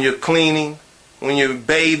 when you're cleaning, when you're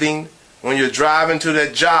bathing, when you're driving to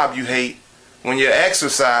that job you hate, when you're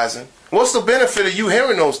exercising? What's the benefit of you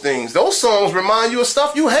hearing those things? Those songs remind you of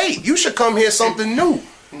stuff you hate. You should come hear something new.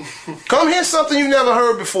 Come hear something you never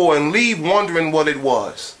heard before and leave wondering what it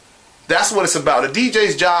was. That's what it's about. A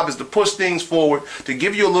DJ's job is to push things forward, to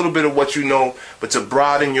give you a little bit of what you know, but to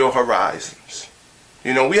broaden your horizons.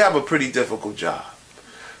 You know, we have a pretty difficult job.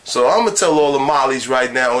 So I'm going to tell all the mollies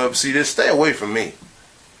right now, whoever see this, stay away from me.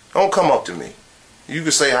 Don't come up to me. You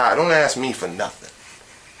can say hi. Don't ask me for nothing.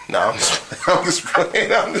 No, I'm just playing.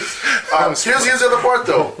 Here's the other part,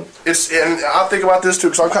 though. And I'll think about this, too,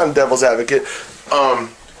 because I'm kind of devil's advocate.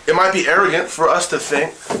 It might be arrogant for us to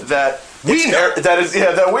think that we know.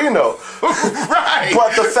 That we know. Right.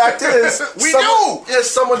 But the fact is, we do. Yes,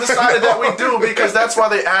 someone decided that we do, because that's why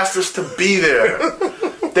they asked us to be there.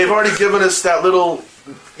 They've already given us that little,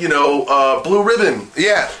 blue ribbon.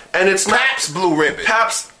 Yeah. And it's Pabst blue ribbon.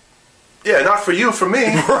 Pabst. Yeah, not for you, for me.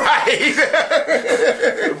 Right.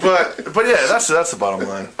 but yeah, that's the bottom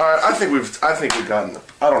line. All right, I think we've gotten.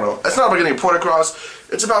 I don't know. It's not about getting a point across.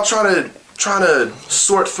 It's about trying to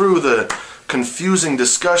sort through the confusing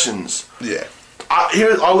discussions. Yeah.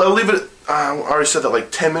 I'll leave it. I already said that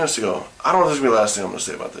like 10 minutes ago. I don't know if this is gonna be the last thing I'm gonna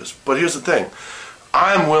say about this. But here's the thing.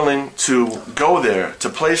 I'm willing to go there to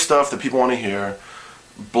play stuff that people want to hear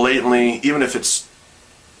blatantly, even if it's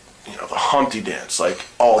the Humpty Dance, like,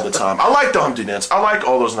 all the time. I like the Humpty Dance. I like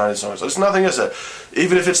all those 90s songs. There's nothing against that.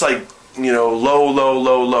 Even if it's like,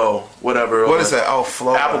 low, whatever. What is that? Oh,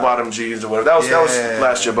 flow. Apple bottom G's or whatever. That was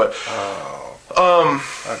last year, but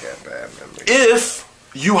okay, bad memory. If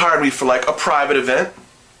you hired me for like a private event,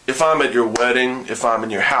 if I'm at your wedding, if I'm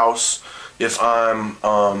in your house, if I'm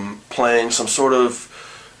playing some sort of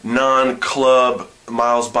non-club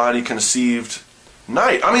Miles Bonny conceived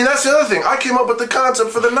night. I mean, that's the other thing. I came up with the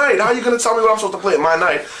concept for the night. How are you going to tell me what I'm supposed to play at my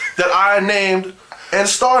night that I named and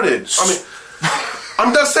started? I mean,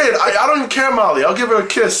 I'm just saying, I don't even care, Molly. I'll give her a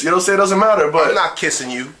kiss. Say it doesn't matter. But I'm not kissing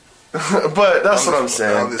you. But that's what I'm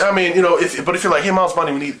saying. I mean, if you're like, hey, Miles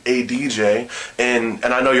Bonny, we need a DJ, and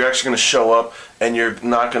I know you're actually going to show up, and you're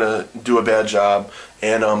not going to do a bad job,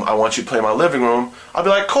 and I want you to play in my living room, I'll be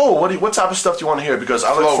like, cool, what type of stuff do you want to hear? Because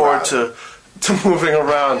I look forward to moving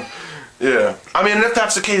around. Yeah. I mean, if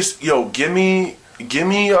that's the case, give me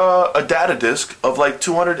a data disc of like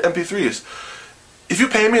 200 MP3s. If you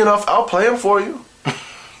pay me enough, I'll play them for you.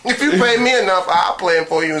 If you pay me enough, I'll play them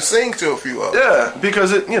for you and sing to a few of them. Yeah,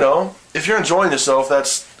 because if you're enjoying yourself,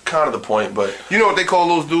 that's kind of the point. But you know what they call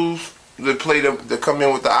those dudes? that they come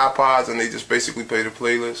in with the iPods and they just basically play the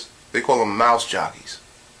playlist. They call them mouse jockeys.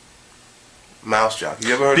 Mouse jockey.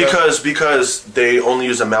 You ever heard that? Because they only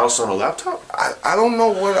use a mouse on a laptop? I don't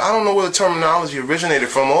know where the terminology originated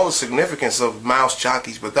from, all the significance of mouse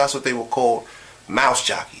jockeys, but that's what they were called, mouse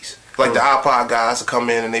jockeys. Like the iPod guys that come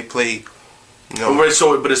in and they play, you know.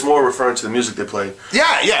 Right, but it's more referring to the music they play.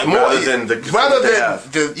 Yeah, more rather than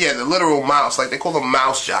the literal mouse. Like they call them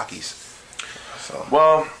mouse jockeys. So,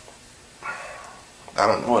 well, I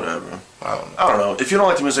don't know. Whatever. I don't know. If you don't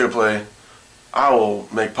like the music I play, I will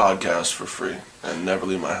make podcasts for free and never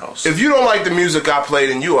leave my house. If you don't like the music I play,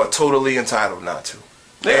 then you are totally entitled not to.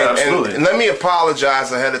 Yeah, absolutely. And let me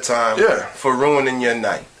apologize ahead of time for ruining your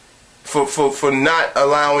night, for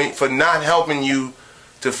not helping you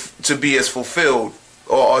to be as fulfilled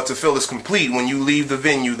or to feel as complete when you leave the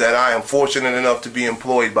venue that I am fortunate enough to be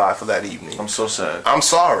employed by for that evening. I'm so sad. I'm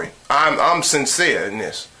sorry. I'm sincere in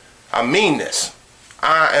this. I mean this.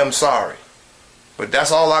 I am sorry, but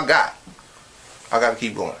that's all I got. I gotta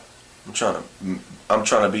keep going. I'm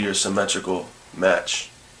trying to be your symmetrical match.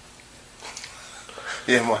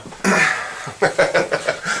 Yeah, man.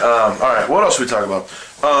 All right, what else should we talk about?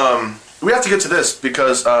 We have to get to this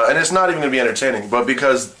because, and it's not even going to be entertaining, but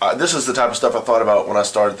because this is the type of stuff I thought about when I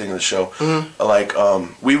started thinking of the show. Mm-hmm. Like,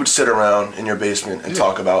 we would sit around in your basement and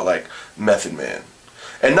talk about, like, Method Man.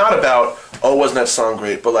 And not about, oh, wasn't that song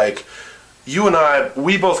great, but, like, you and I,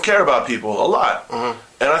 we both care about people a lot. Mm-hmm.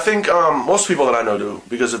 And I think most people that I know do,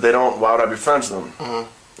 because if they don't, why would I be friends with them?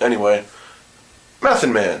 Mm-hmm. Anyway,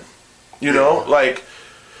 Method Man, you know, like,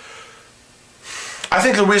 I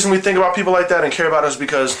think the reason we think about people like that and care about it is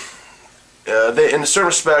because they, in a certain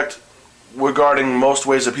respect, regarding most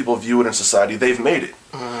ways that people view it in society, they've made it.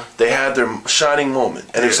 Mm-hmm. They had their shining moment,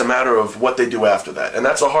 and it's a matter of what they do after that. And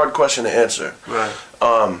that's a hard question to answer. Right.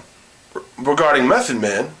 Regarding Method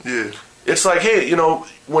Man, it's like, hey, you know,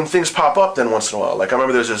 when things pop up then once in a while. Like, I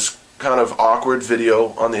remember there's this kind of awkward video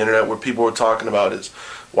on the internet where people were talking about his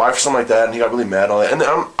wife or something like that, and he got really mad on it. And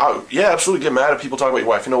I absolutely get mad at people talking about your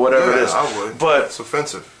wife, you know, whatever it is. I would. But it's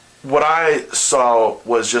offensive. What I saw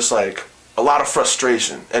was just like a lot of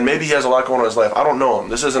frustration, and maybe he has a lot going on in his life. I don't know him.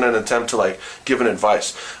 This isn't an attempt to like give an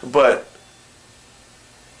advice, but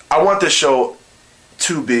I want this show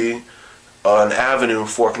to be an avenue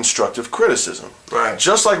for constructive criticism. Right.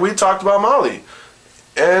 Just like we talked about Molly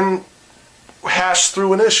and hashed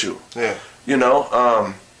through an issue. Yeah. You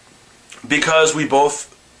know, because we both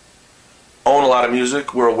own a lot of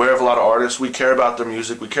music, we're aware of a lot of artists, we care about their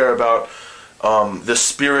music, we care about the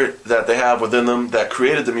spirit that they have within them that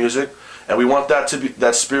created the music, and we want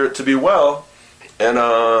that spirit to be well. And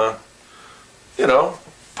you know,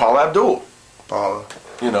 Paula Abdul.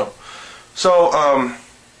 You know. So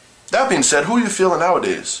that being said, who are you feeling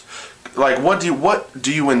nowadays? Like, what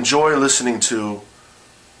do you enjoy listening to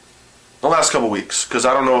the last couple weeks? Because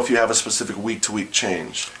I don't know if you have a specific week-to-week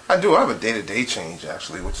change. I do. I have a day-to-day change,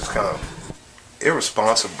 actually, which is kind of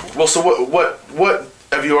irresponsible. Well, so what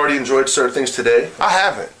have you already enjoyed certain things today? I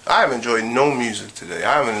haven't. I haven't enjoyed no music today.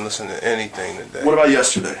 I haven't listened to anything today. What about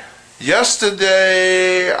yesterday?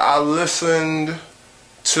 Yesterday, I listened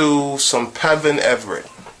to some Pevin Everett.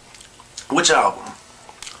 Which album?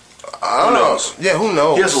 Who knows? Yeah, who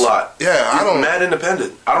knows? He has a lot. Yeah, He's mad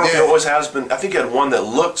independent. I don't know if he always has been. I think he had one that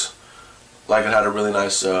looked like it had a really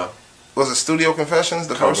nice... was it Studio Confessions,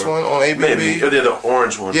 the cover. First one on ABB? Maybe. Or the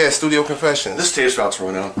orange one. Yeah, Studio Confessions. This tape's about to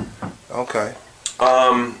run out. Okay.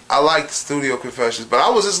 I liked Studio Confessions, but I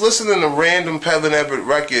was just listening to random Pevin Everett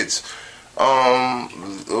records,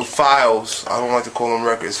 files. I don't like to call them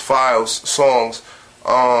records. Files, songs.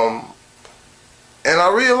 And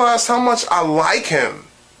I realized how much I like him.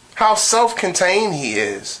 How self-contained he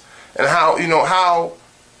is, and how you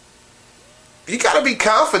gotta be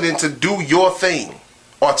confident to do your thing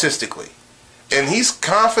artistically, and he's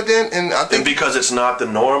confident, and I think and because it's not the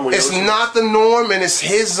norm. It's not the norm, and it's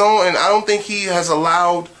his zone, and I don't think he has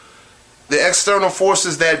allowed the external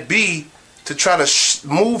forces that be to try to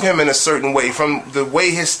move him in a certain way, from the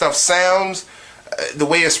way his stuff sounds, the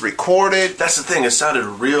way it's recorded. That's the thing. It sounded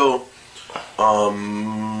real. I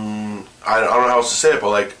don't know how else to say it,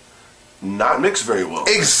 but like. Not mixed very well.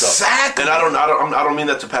 Exactly. And I don't mean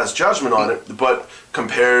that to pass judgment on it, but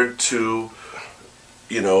compared to,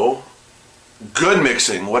 you know, good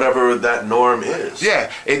mixing, whatever that norm is.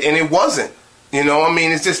 Yeah, and it wasn't. You know, I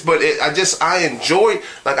mean, it's just, but I enjoy,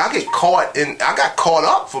 like, I got caught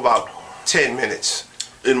up for about 10 minutes.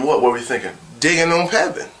 In what? What were you thinking? Digging on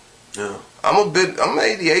Pevin. Yeah. I'm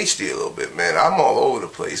ADHD a little bit, man. I'm all over the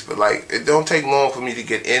place, but like, it don't take long for me to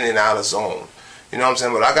get in and out of zone. You know what I'm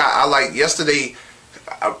saying? But I like yesterday,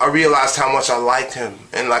 I realized how much I liked him,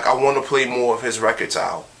 and like I want to play more of his records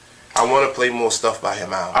out. I want to play more stuff by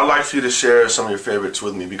him out. I'd like for you to share some of your favorites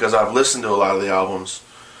with me because I've listened to a lot of the albums.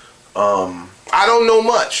 I don't know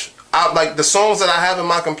much. Like the songs that I have in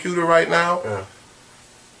my computer right now. Yeah.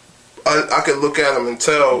 I could look at them and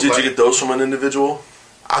tell. Did you get those from an individual?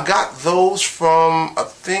 I got those from, I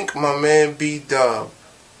think my man B-Dub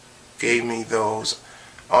gave me those.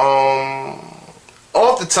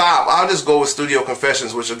 Off the top, I'll just go with Studio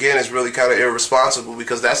Confessions, which again is really kind of irresponsible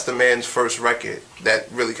because that's the man's first record that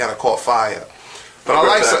really kind of caught fire. But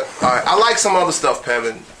I like some other stuff,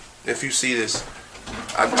 Pevin. If you see this,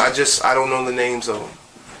 I don't know the names of them.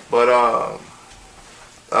 But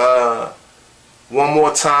One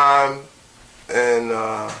More Time and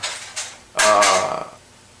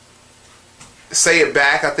Say It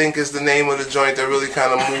Back, I think is the name of the joint that really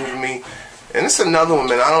kind of moved me. And it's another one,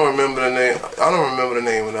 man. I don't remember the name. I don't remember the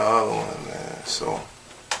name of the other one, man. So,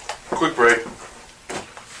 quick break.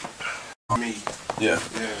 Me. Yeah.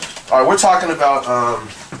 All right, we're talking about.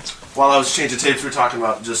 While I was changing tapes, we were talking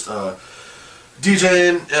about just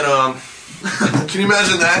DJing and can you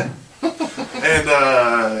imagine that?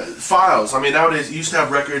 And files. I mean, nowadays you used to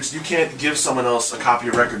have records. You can't give someone else a copy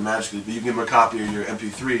of a record magically, but you can give them a copy of your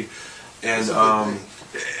MP3.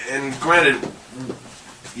 And granted,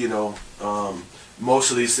 you know,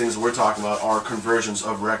 most of these things that we're talking about are conversions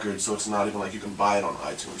of records, so it's not even like you can buy it on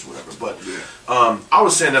iTunes or whatever. But I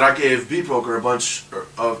was saying that I gave Beatbroker a bunch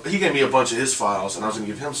of. He gave me a bunch of his files, and I was going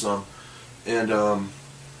to give him some. And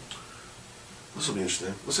this will be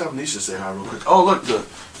interesting. Let's have Nisha say hi real quick. Oh, look, the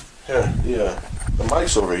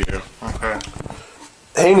mic's over here. Okay.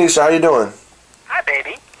 Hey, Nisha, how you doing? Hi,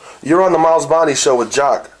 baby. You're on the Miles Bonny show with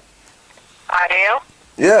Joc. I am?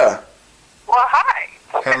 Yeah. Well, hi.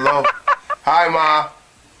 Hello. Hi, Ma.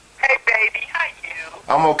 Hey, baby. How you?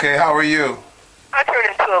 I'm okay. How are you? I turned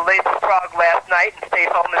into a lazy frog last night and stayed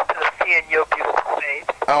home instead of seeing your beautiful face.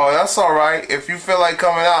 Oh, that's all right. If you feel like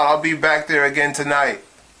coming out, I'll be back there again tonight.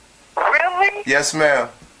 Really? Yes, ma'am.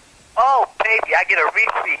 Oh, baby, I get a repeat.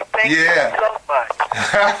 Thank you so much.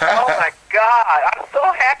 Oh, my God. I'm so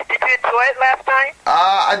happy. Did you enjoy it last night?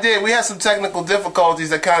 I did. We had some technical difficulties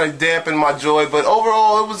that kind of dampened my joy, but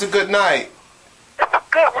overall, it was a good night. It's a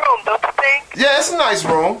good room, don't you think? Yeah, it's a nice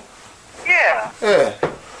room. Yeah. Yeah.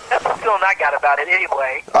 That's the feeling I got about it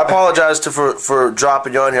anyway. I apologize for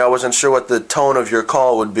dropping you on here. I wasn't sure what the tone of your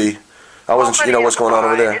call would be. I wasn't sure, you know, what's going on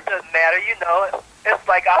over there. It doesn't matter, you know. It's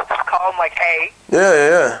like I'll just call them like, hey.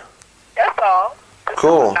 Yeah. That's all. Just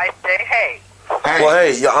cool. A nice day, hey.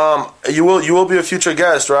 Well, hey, you will be a future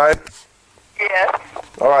guest, right? Yes.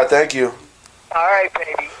 All right, thank you. All right,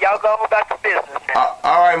 baby. Y'all go on about your business now.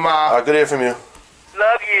 All right, Ma. Good to hear from you.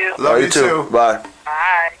 Love you. Love you too. Bye.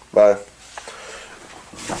 Bye.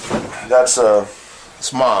 That's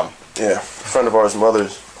it's Mom. Yeah, a friend of ours,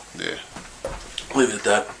 mother's. Yeah. Leave it at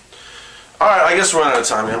that. All right, I guess we're running out of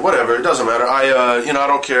time, man. Whatever, it doesn't matter. I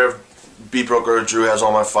don't care if Beatbroker or Drew has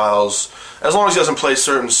all my files, as long as he doesn't play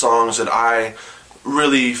certain songs that I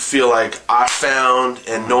really feel like I found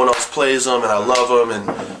and no one else plays them and I love them, and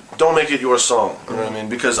don't make it your song. You know what I mean?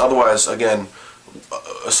 Because otherwise, again,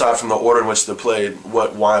 aside from the order in which they're played,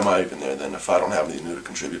 why am I even there then if I don't have anything new to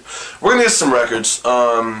contribute? We're gonna get some records.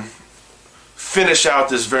 Finish out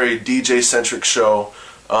this very DJ-centric show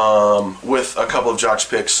with a couple of Joc's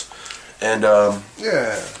picks. And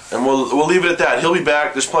and we'll leave it at that. He'll be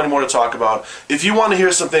back. There's plenty more to talk about. If you want to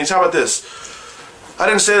hear some things, how about this? I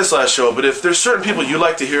didn't say this last show, but if there's certain people you'd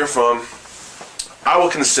like to hear from, I will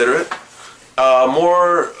consider it.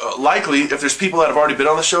 More likely, if there's people that have already been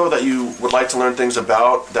on the show that you would like to learn things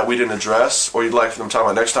about that we didn't address, or you'd like for them to talk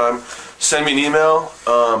about next time, send me an email,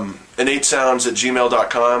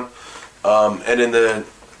 innatesounds@gmail.com, and in the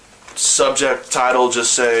subject title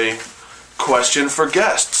just say question for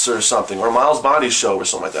guests or something, or Miles Bonny's show or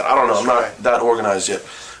something like that. I don't know. I'm not that organized yet.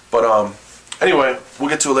 But anyway, we'll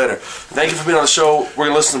get to it later. Thank you for being on the show. We're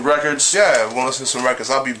going to listen to records. Yeah, we're going to listen to some records.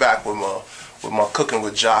 I'll be back with my Cooking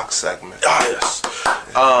with Joc segment. Ah, yes.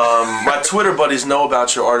 My Twitter buddies know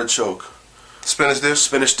about your artichoke. Spinach dip?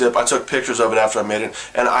 Spinach dip. I took pictures of it after I made it.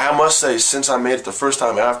 And I must say, since I made it the first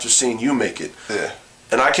time after seeing you make it,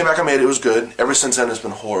 and I came back and made it, it was good. Ever since then, it's been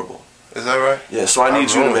horrible. Is that right? Yeah, so I need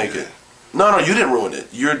you to make it. No, you didn't ruin it.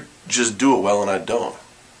 You just do it well, and I don't.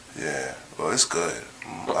 Yeah, well, it's good.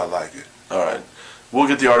 I like it. All right. We'll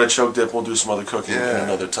get the artichoke dip. We'll do some other cooking in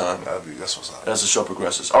another time. That's what's up. As the show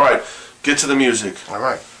progresses. All right, get to the music. All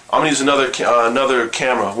right. I'm going to use another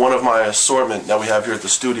camera, one of my assortment that we have here at the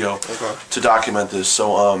studio, to document this.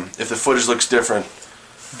 So if the footage looks different,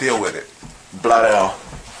 deal with it. Blot out.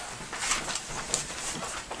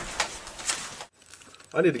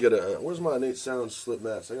 I need to get a. Where's my Innate Sound slip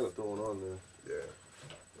mats? I gotta throw one on there.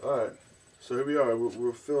 Yeah. All right. So here we are.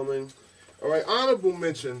 We're filming. All right. Honorable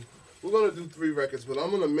mention. We're gonna do 3 records, but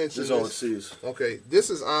I'm gonna mention This is all it sees. Okay. This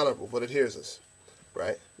is honorable, but it hears us,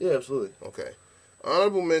 right? Yeah, absolutely. Okay.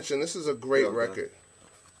 Honorable mention. This is a great Yeah, record.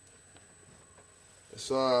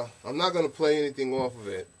 So I'm not gonna play anything off of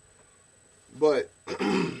it, but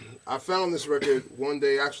I found this record one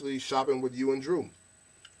day actually shopping with you and Drew,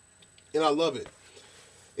 and I love it.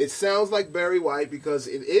 It sounds like Barry White because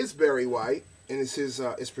it is Barry White, and it's his.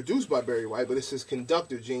 It's produced by Barry White, but it's his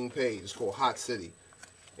conductor Gene Page. It's called Hot City,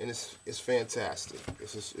 and it's fantastic.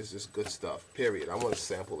 It's just good stuff. Period. I want to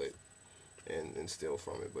sample it and steal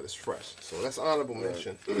from it, but it's fresh. So that's honorable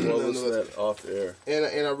mention. Well, listen to that off the air.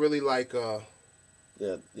 And I really like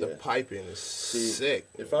Yeah. the piping is sick.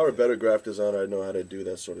 If I were a better graphic designer, I'd know how to do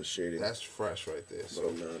that sort of shading. That's fresh right there. But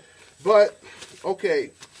I'm not. But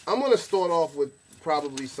okay, I'm gonna start off with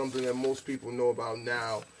probably something that most people know about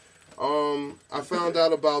now. I found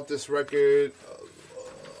out about this record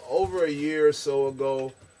over a year or so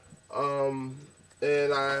ago,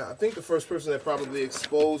 and I think the first person that probably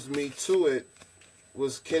exposed me to it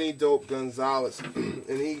was Kenny Dope Gonzalez,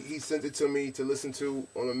 and he sent it to me to listen to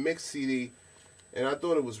on a mix CD, and I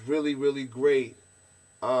thought it was really, really great.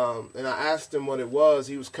 And I asked him what it was.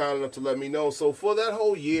 He was kind enough to let me know. So for that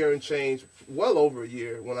whole year and change, well over a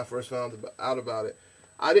year when I first found out about it,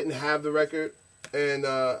 I didn't have the record. And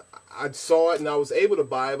I saw it and I was able to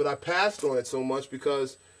buy it, but I passed on it so much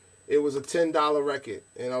because it was a $10 record.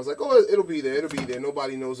 And I was like, oh, it'll be there. It'll be there.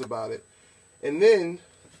 Nobody knows about it. And then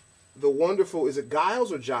the wonderful, is it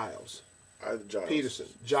Giles or Giles? Giles. Peterson.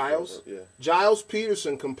 Giles? Yeah. Giles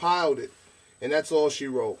Peterson compiled it. And that's all she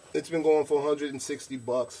wrote. It's been going for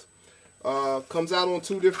 $160. Comes out on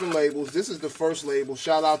 2 different labels. This is the first label.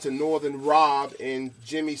 Shout out to Northern Rob and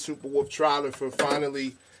Jimmy Superwolf Trotter for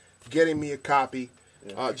finally getting me a copy,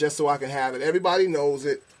 just so I can have it. Everybody knows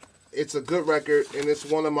it. It's a good record, and it's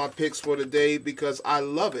one of my picks for the day because I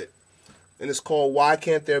love it. And it's called Why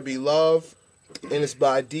Can't There Be Love, and it's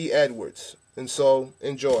by D. Edwards. And so,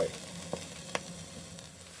 enjoy.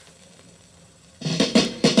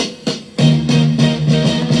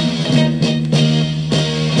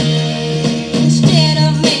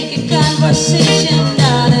 Conversation,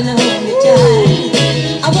 darling, hold me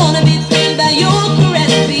tight. I wanna be thrilled by your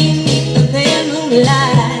caress beneath the pale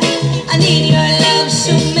moonlight. I need your love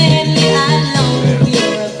so madly, I long for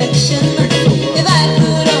your affection. If I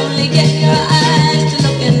could only get your eyes to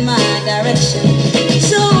look in my direction.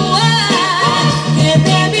 So why can't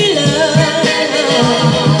there be love?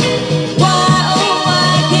 Why, oh,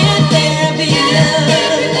 why can't there be love?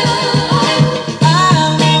 I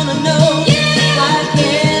wanna know, why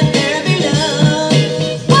can't there be love?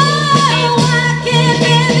 Why can't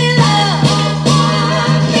there be love?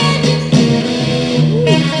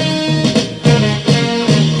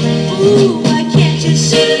 Ooh, why can't you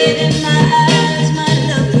see it in my eyes? My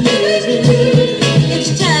love for you is real. It's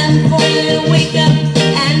time for you to wake up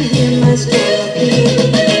and hear my story.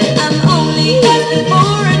 I'm only asking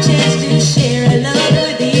for a chance to share a love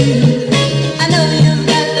with you. I know you've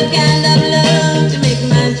got the kind of love to make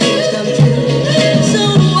my dreams come true. So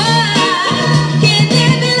why can't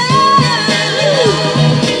there be love?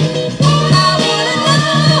 I wanna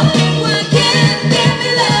know, why can't there be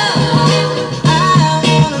love? I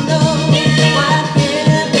wanna know, why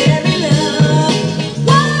can't there be love?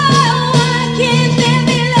 Why can't there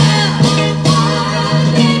be love?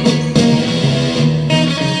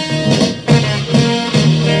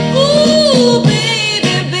 Ooh,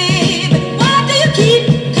 baby, baby, why do you keep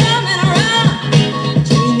coming around?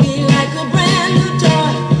 Treat me like a brand new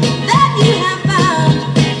toy that you have found.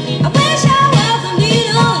 I wish I was a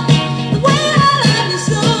needle, the way I love you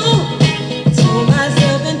so. Throw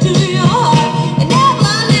myself into your heart and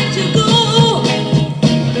never let you go.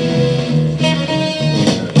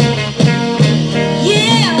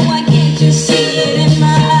 Yeah, why can't you see it in my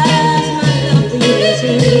eyes? My love for you is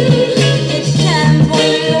real. It's time for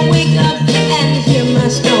you to wake up and hear my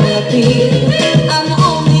strong appeal. I'm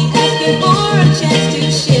only asking for a chance to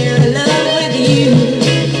share a love with you.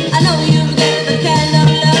 I know you've got the kind of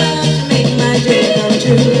love to make my dream come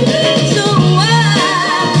true. So why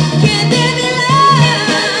can't there be love?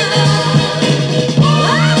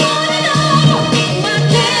 I wanna know, why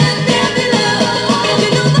can't there be love? You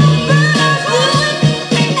know the birds do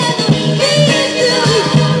it and the bees do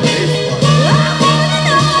it. I wanna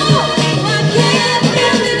know, why can't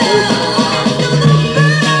there be love? You know the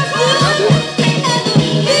birds do it and the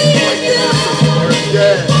bees do it.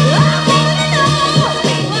 Yeah. I wanna know,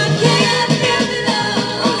 why can't there be love?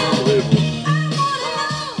 I wanna know.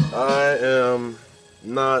 I am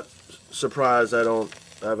surprised I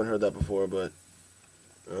haven't heard that before, but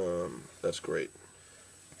that's great.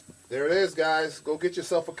 There it is, guys. Go get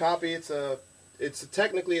yourself a copy. It's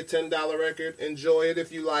technically a $10 record. Enjoy it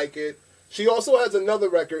if you like it. She also has another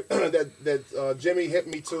record that Jimmy hit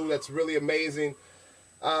me to that's really amazing.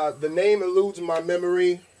 The name eludes my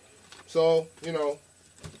memory, so, you know,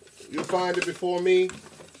 you'll find it before me.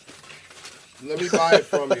 Let me buy it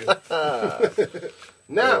from you.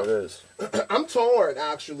 Now, there it is. I'm torn,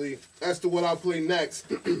 actually, as to what I'll play next.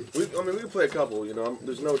 we can play a couple, you know.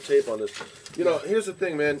 There's no tape on this. You know, here's the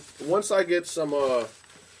thing, man. Once I get some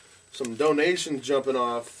donations jumping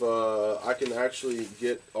off, I can actually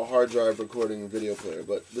get a hard drive recording video player,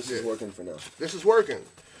 but this is working for now. This is working.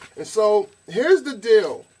 And so, here's the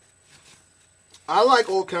deal. I like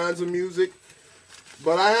all kinds of music,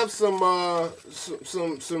 but I have a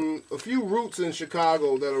few roots in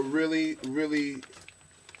Chicago that are really, really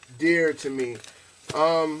dear to me.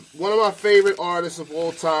 One of my favorite artists of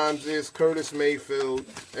all times is Curtis Mayfield,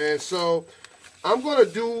 and so I'm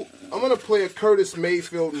gonna play a Curtis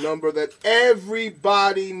Mayfield number that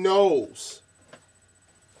everybody knows.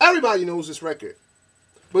 Everybody knows this record,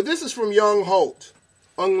 but this is from Young Holt,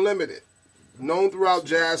 Unlimited, known throughout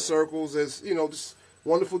jazz circles as, you know, this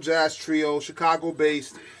wonderful jazz trio,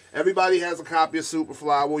 Chicago-based. Everybody has a copy of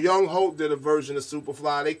Superfly. Well, Young Holt did a version of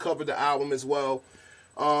Superfly. They covered the album as well.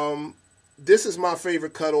 This is my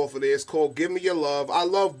favorite cut off of there. It's called Give Me Your Love. I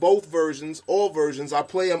love both versions, all versions. I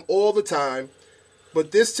play them all the time.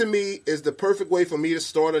 But this, to me, is the perfect way for me to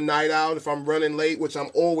start a night out if I'm running late, which I'm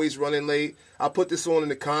always running late. I put this on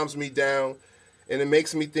and it calms me down. And it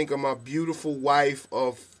makes me think of my beautiful wife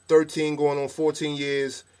of 13 going on 14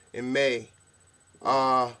 years in May,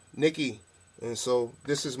 Nikki. And so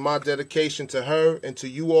this is my dedication to her and to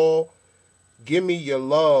you all. Give Me Your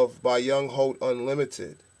Love by Young Holt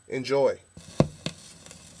Unlimited. Enjoy.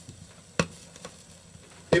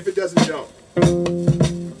 If it doesn't jump.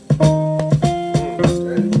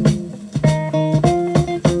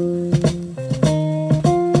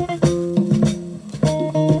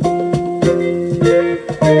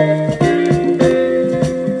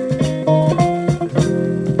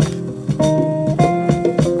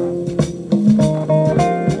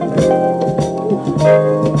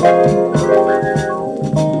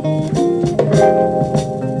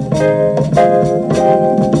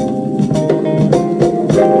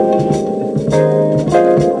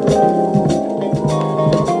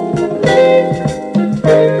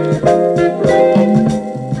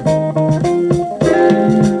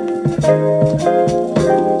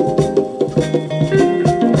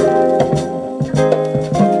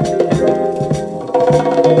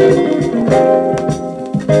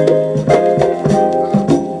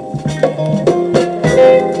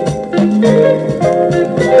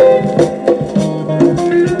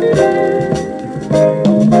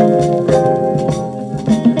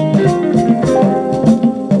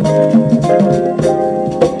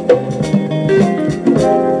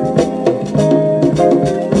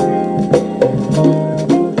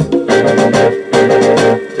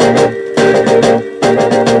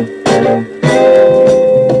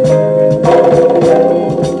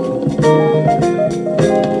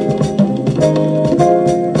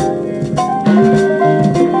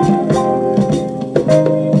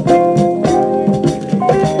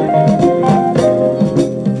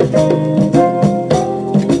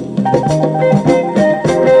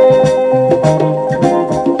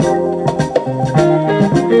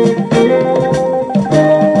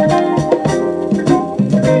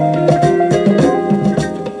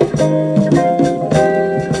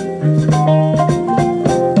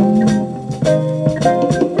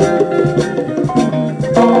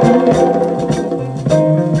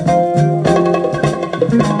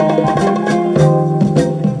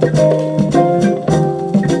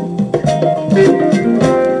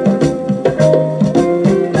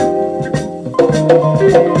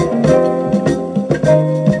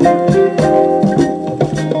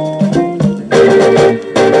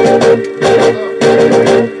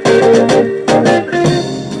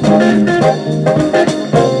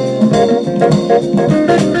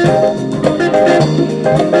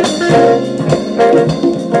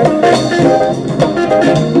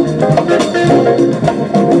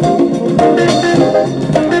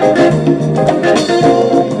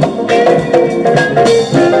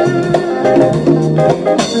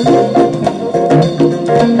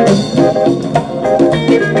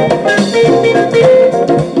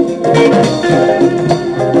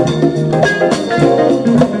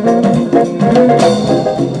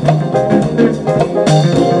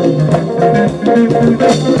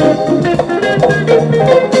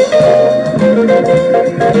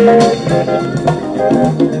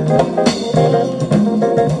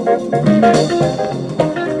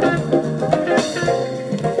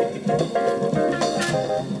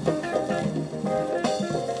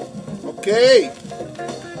 Okay.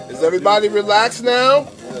 Is everybody relaxed now?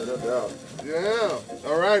 Yeah, no doubt. Yeah.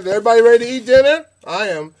 All right. Everybody ready to eat dinner? I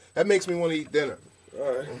am. That makes me want to eat dinner. All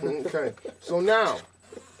right. Okay. So now,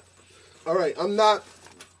 all right. I'm not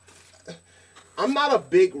a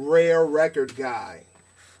big rare record guy.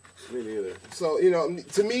 Me neither. So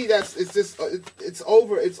to me, it's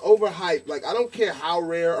overhyped. Like, I don't care how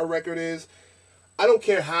rare a record is. I don't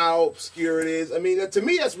care how obscure it is. I mean, to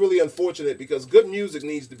me, that's really unfortunate because good music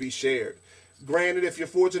needs to be shared. Granted, if you're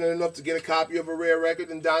fortunate enough to get a copy of a rare record,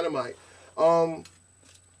 then dynamite. I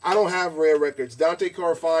don't have rare records. Dante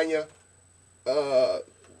Carfagna,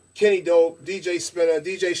 Kenny Dope, DJ Spinner,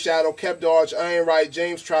 DJ Shadow, Kev Dodge, Iron Right,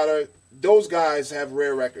 James Trotter. Those guys have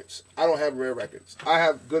rare records. I don't have rare records. I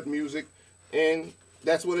have good music, and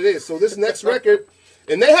that's what it is. So this next record,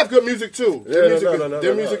 and they have good music too.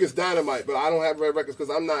 Their music is dynamite, but I don't have rare records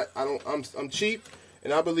because I'm cheap,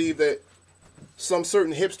 and I believe that some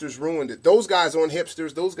certain hipsters ruined it. Those guys aren't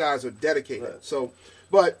hipsters. Those guys are dedicated. Right. So,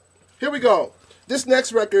 but here we go. This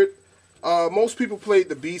next record, most people played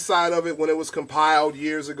the B side of it when it was compiled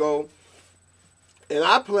years ago, and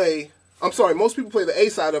most people play the A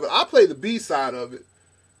side of it. I play the B side of it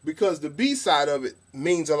because the B side of it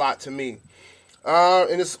means a lot to me.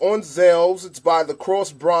 And it's on Zales. It's by the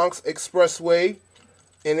Cross Bronx Expressway,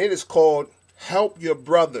 and it is called Help Your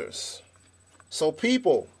Brothers. So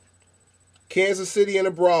people, Kansas City and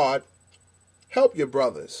abroad, help your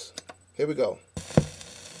brothers. Here we go.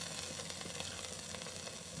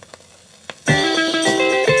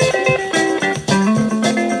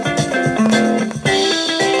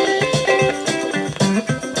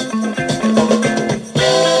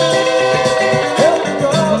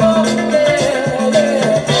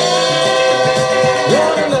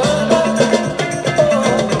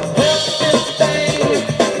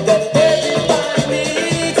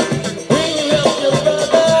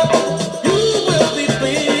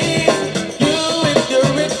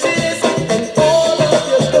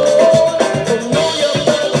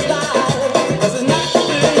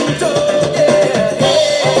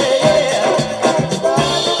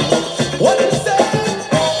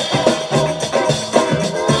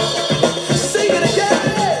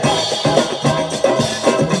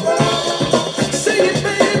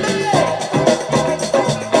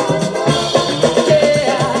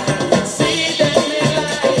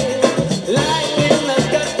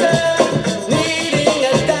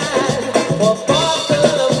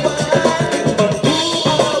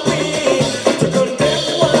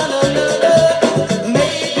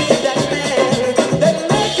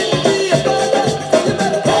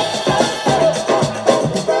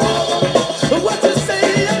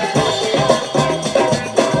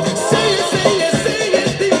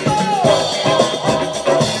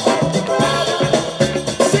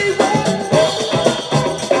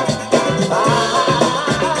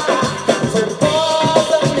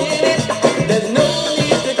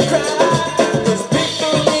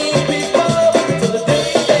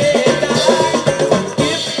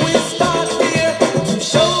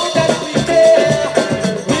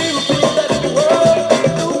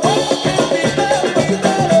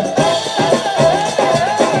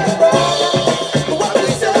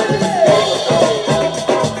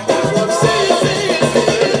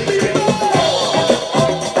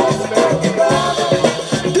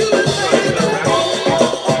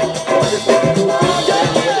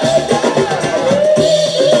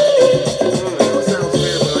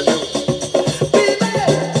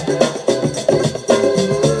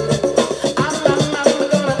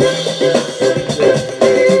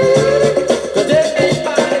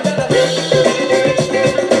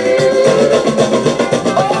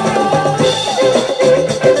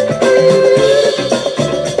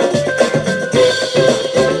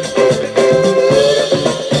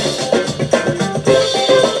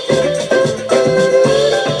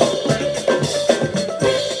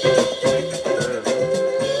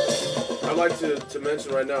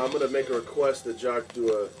 That Joc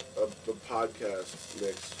do a podcast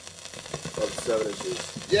mix of 7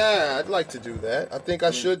 inches. Yeah, I'd like to do that. I think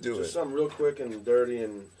I should do it. Just something real quick and dirty,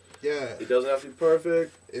 and yeah, it doesn't have to be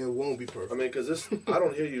perfect. It won't be perfect. I mean, because I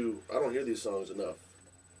don't hear these songs enough.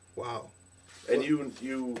 Wow. And you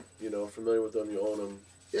familiar with them? You own them.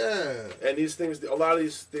 Yeah. And these things, a lot of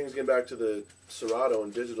these things, get back to the Serato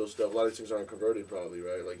and digital stuff. A lot of these things aren't converted, probably,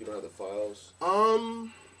 right? Like, you don't have the files.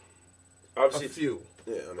 Obviously, a few.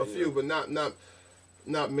 Yeah, I mean, a few, but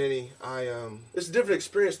not many. It's a different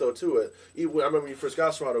experience though too. I remember when you first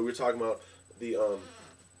got Serato, we were talking about the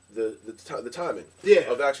timing.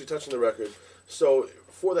 Yeah. Of actually touching the record. So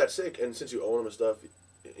for that sake, and since you own them and stuff,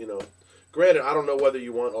 Granted, I don't know whether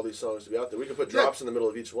you want all these songs to be out there. We could put drops in the middle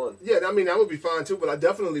of each one. Yeah, I mean, that would be fine too, but I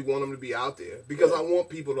definitely want them to be out there because I want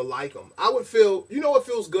people to like them. I would feel, you know what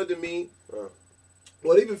feels good to me?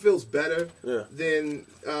 What even feels better than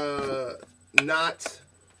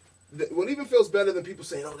what even feels better than people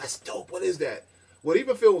saying, oh, that's dope, what is that? What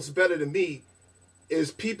even feels better to me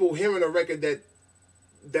is people hearing a record that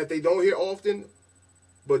they don't hear often,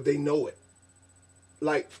 but they know it.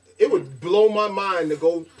 Like, it would blow my mind to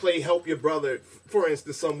go play Help Your Brother, for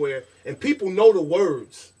instance, somewhere, and people know the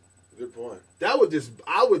words. Good point. I would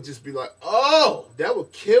just be like, oh, that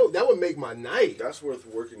would make my night. That's worth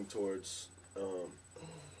working towards,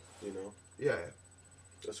 you know. Yeah.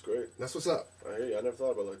 That's great. That's what's up. I hear you. I never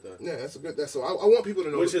thought about it like that. Yeah, so I want people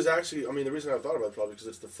to know. Which is actually, I mean, the reason I thought about it probably because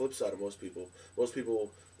it's the flip side of most people. Most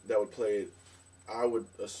people that would play it, I would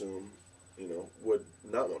assume, you know, would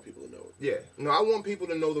not want people to know it. Yeah. No, I want people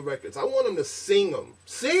to know the records. I want them to sing them.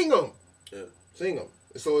 Sing them. Yeah. Sing them.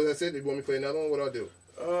 So that's it. You want me to play another one? What do I do?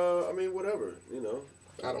 I mean, whatever. You know.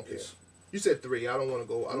 I don't care. You said 3. I don't want to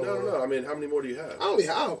go. No. I mean, how many more do you have?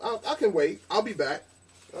 I can wait. I'll be back.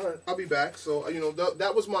 All right. I'll be back. So, you know,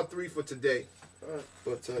 that was my 3 for today. All right.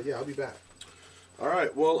 But, yeah, I'll be back. All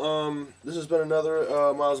right. Well, this has been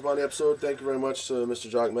another Miles Bonny episode. Thank you very much to Mr.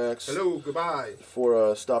 Joc Max. Hello. Goodbye.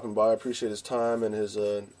 For stopping by. I appreciate his time and his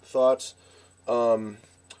thoughts. I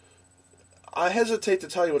hesitate to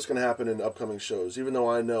tell you what's going to happen in upcoming shows, even though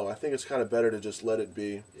I know. I think it's kind of better to just let it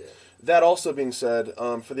be. Yeah. That also being said,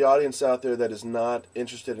 for the audience out there that is not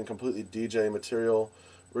interested in completely DJ material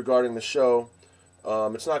regarding the show,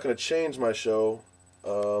 it's not going to change my show,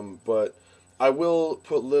 but I will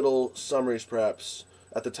put little summaries perhaps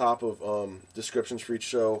at the top of descriptions for each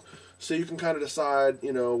show, so you can kind of decide,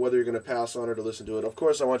 you know, whether you're going to pass on it or listen to it. Of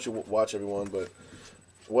course, I want you to watch everyone, but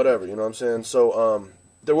whatever, you know what I'm saying? So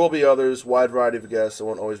there will be others, wide variety of guests. It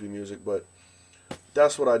won't always be music, but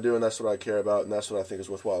that's what I do, and that's what I care about, and that's what I think is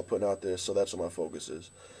worthwhile putting out there, so that's what my focus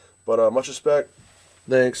is. But much respect,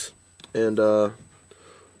 thanks, and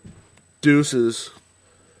deuces.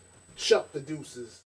 Shut the deuces.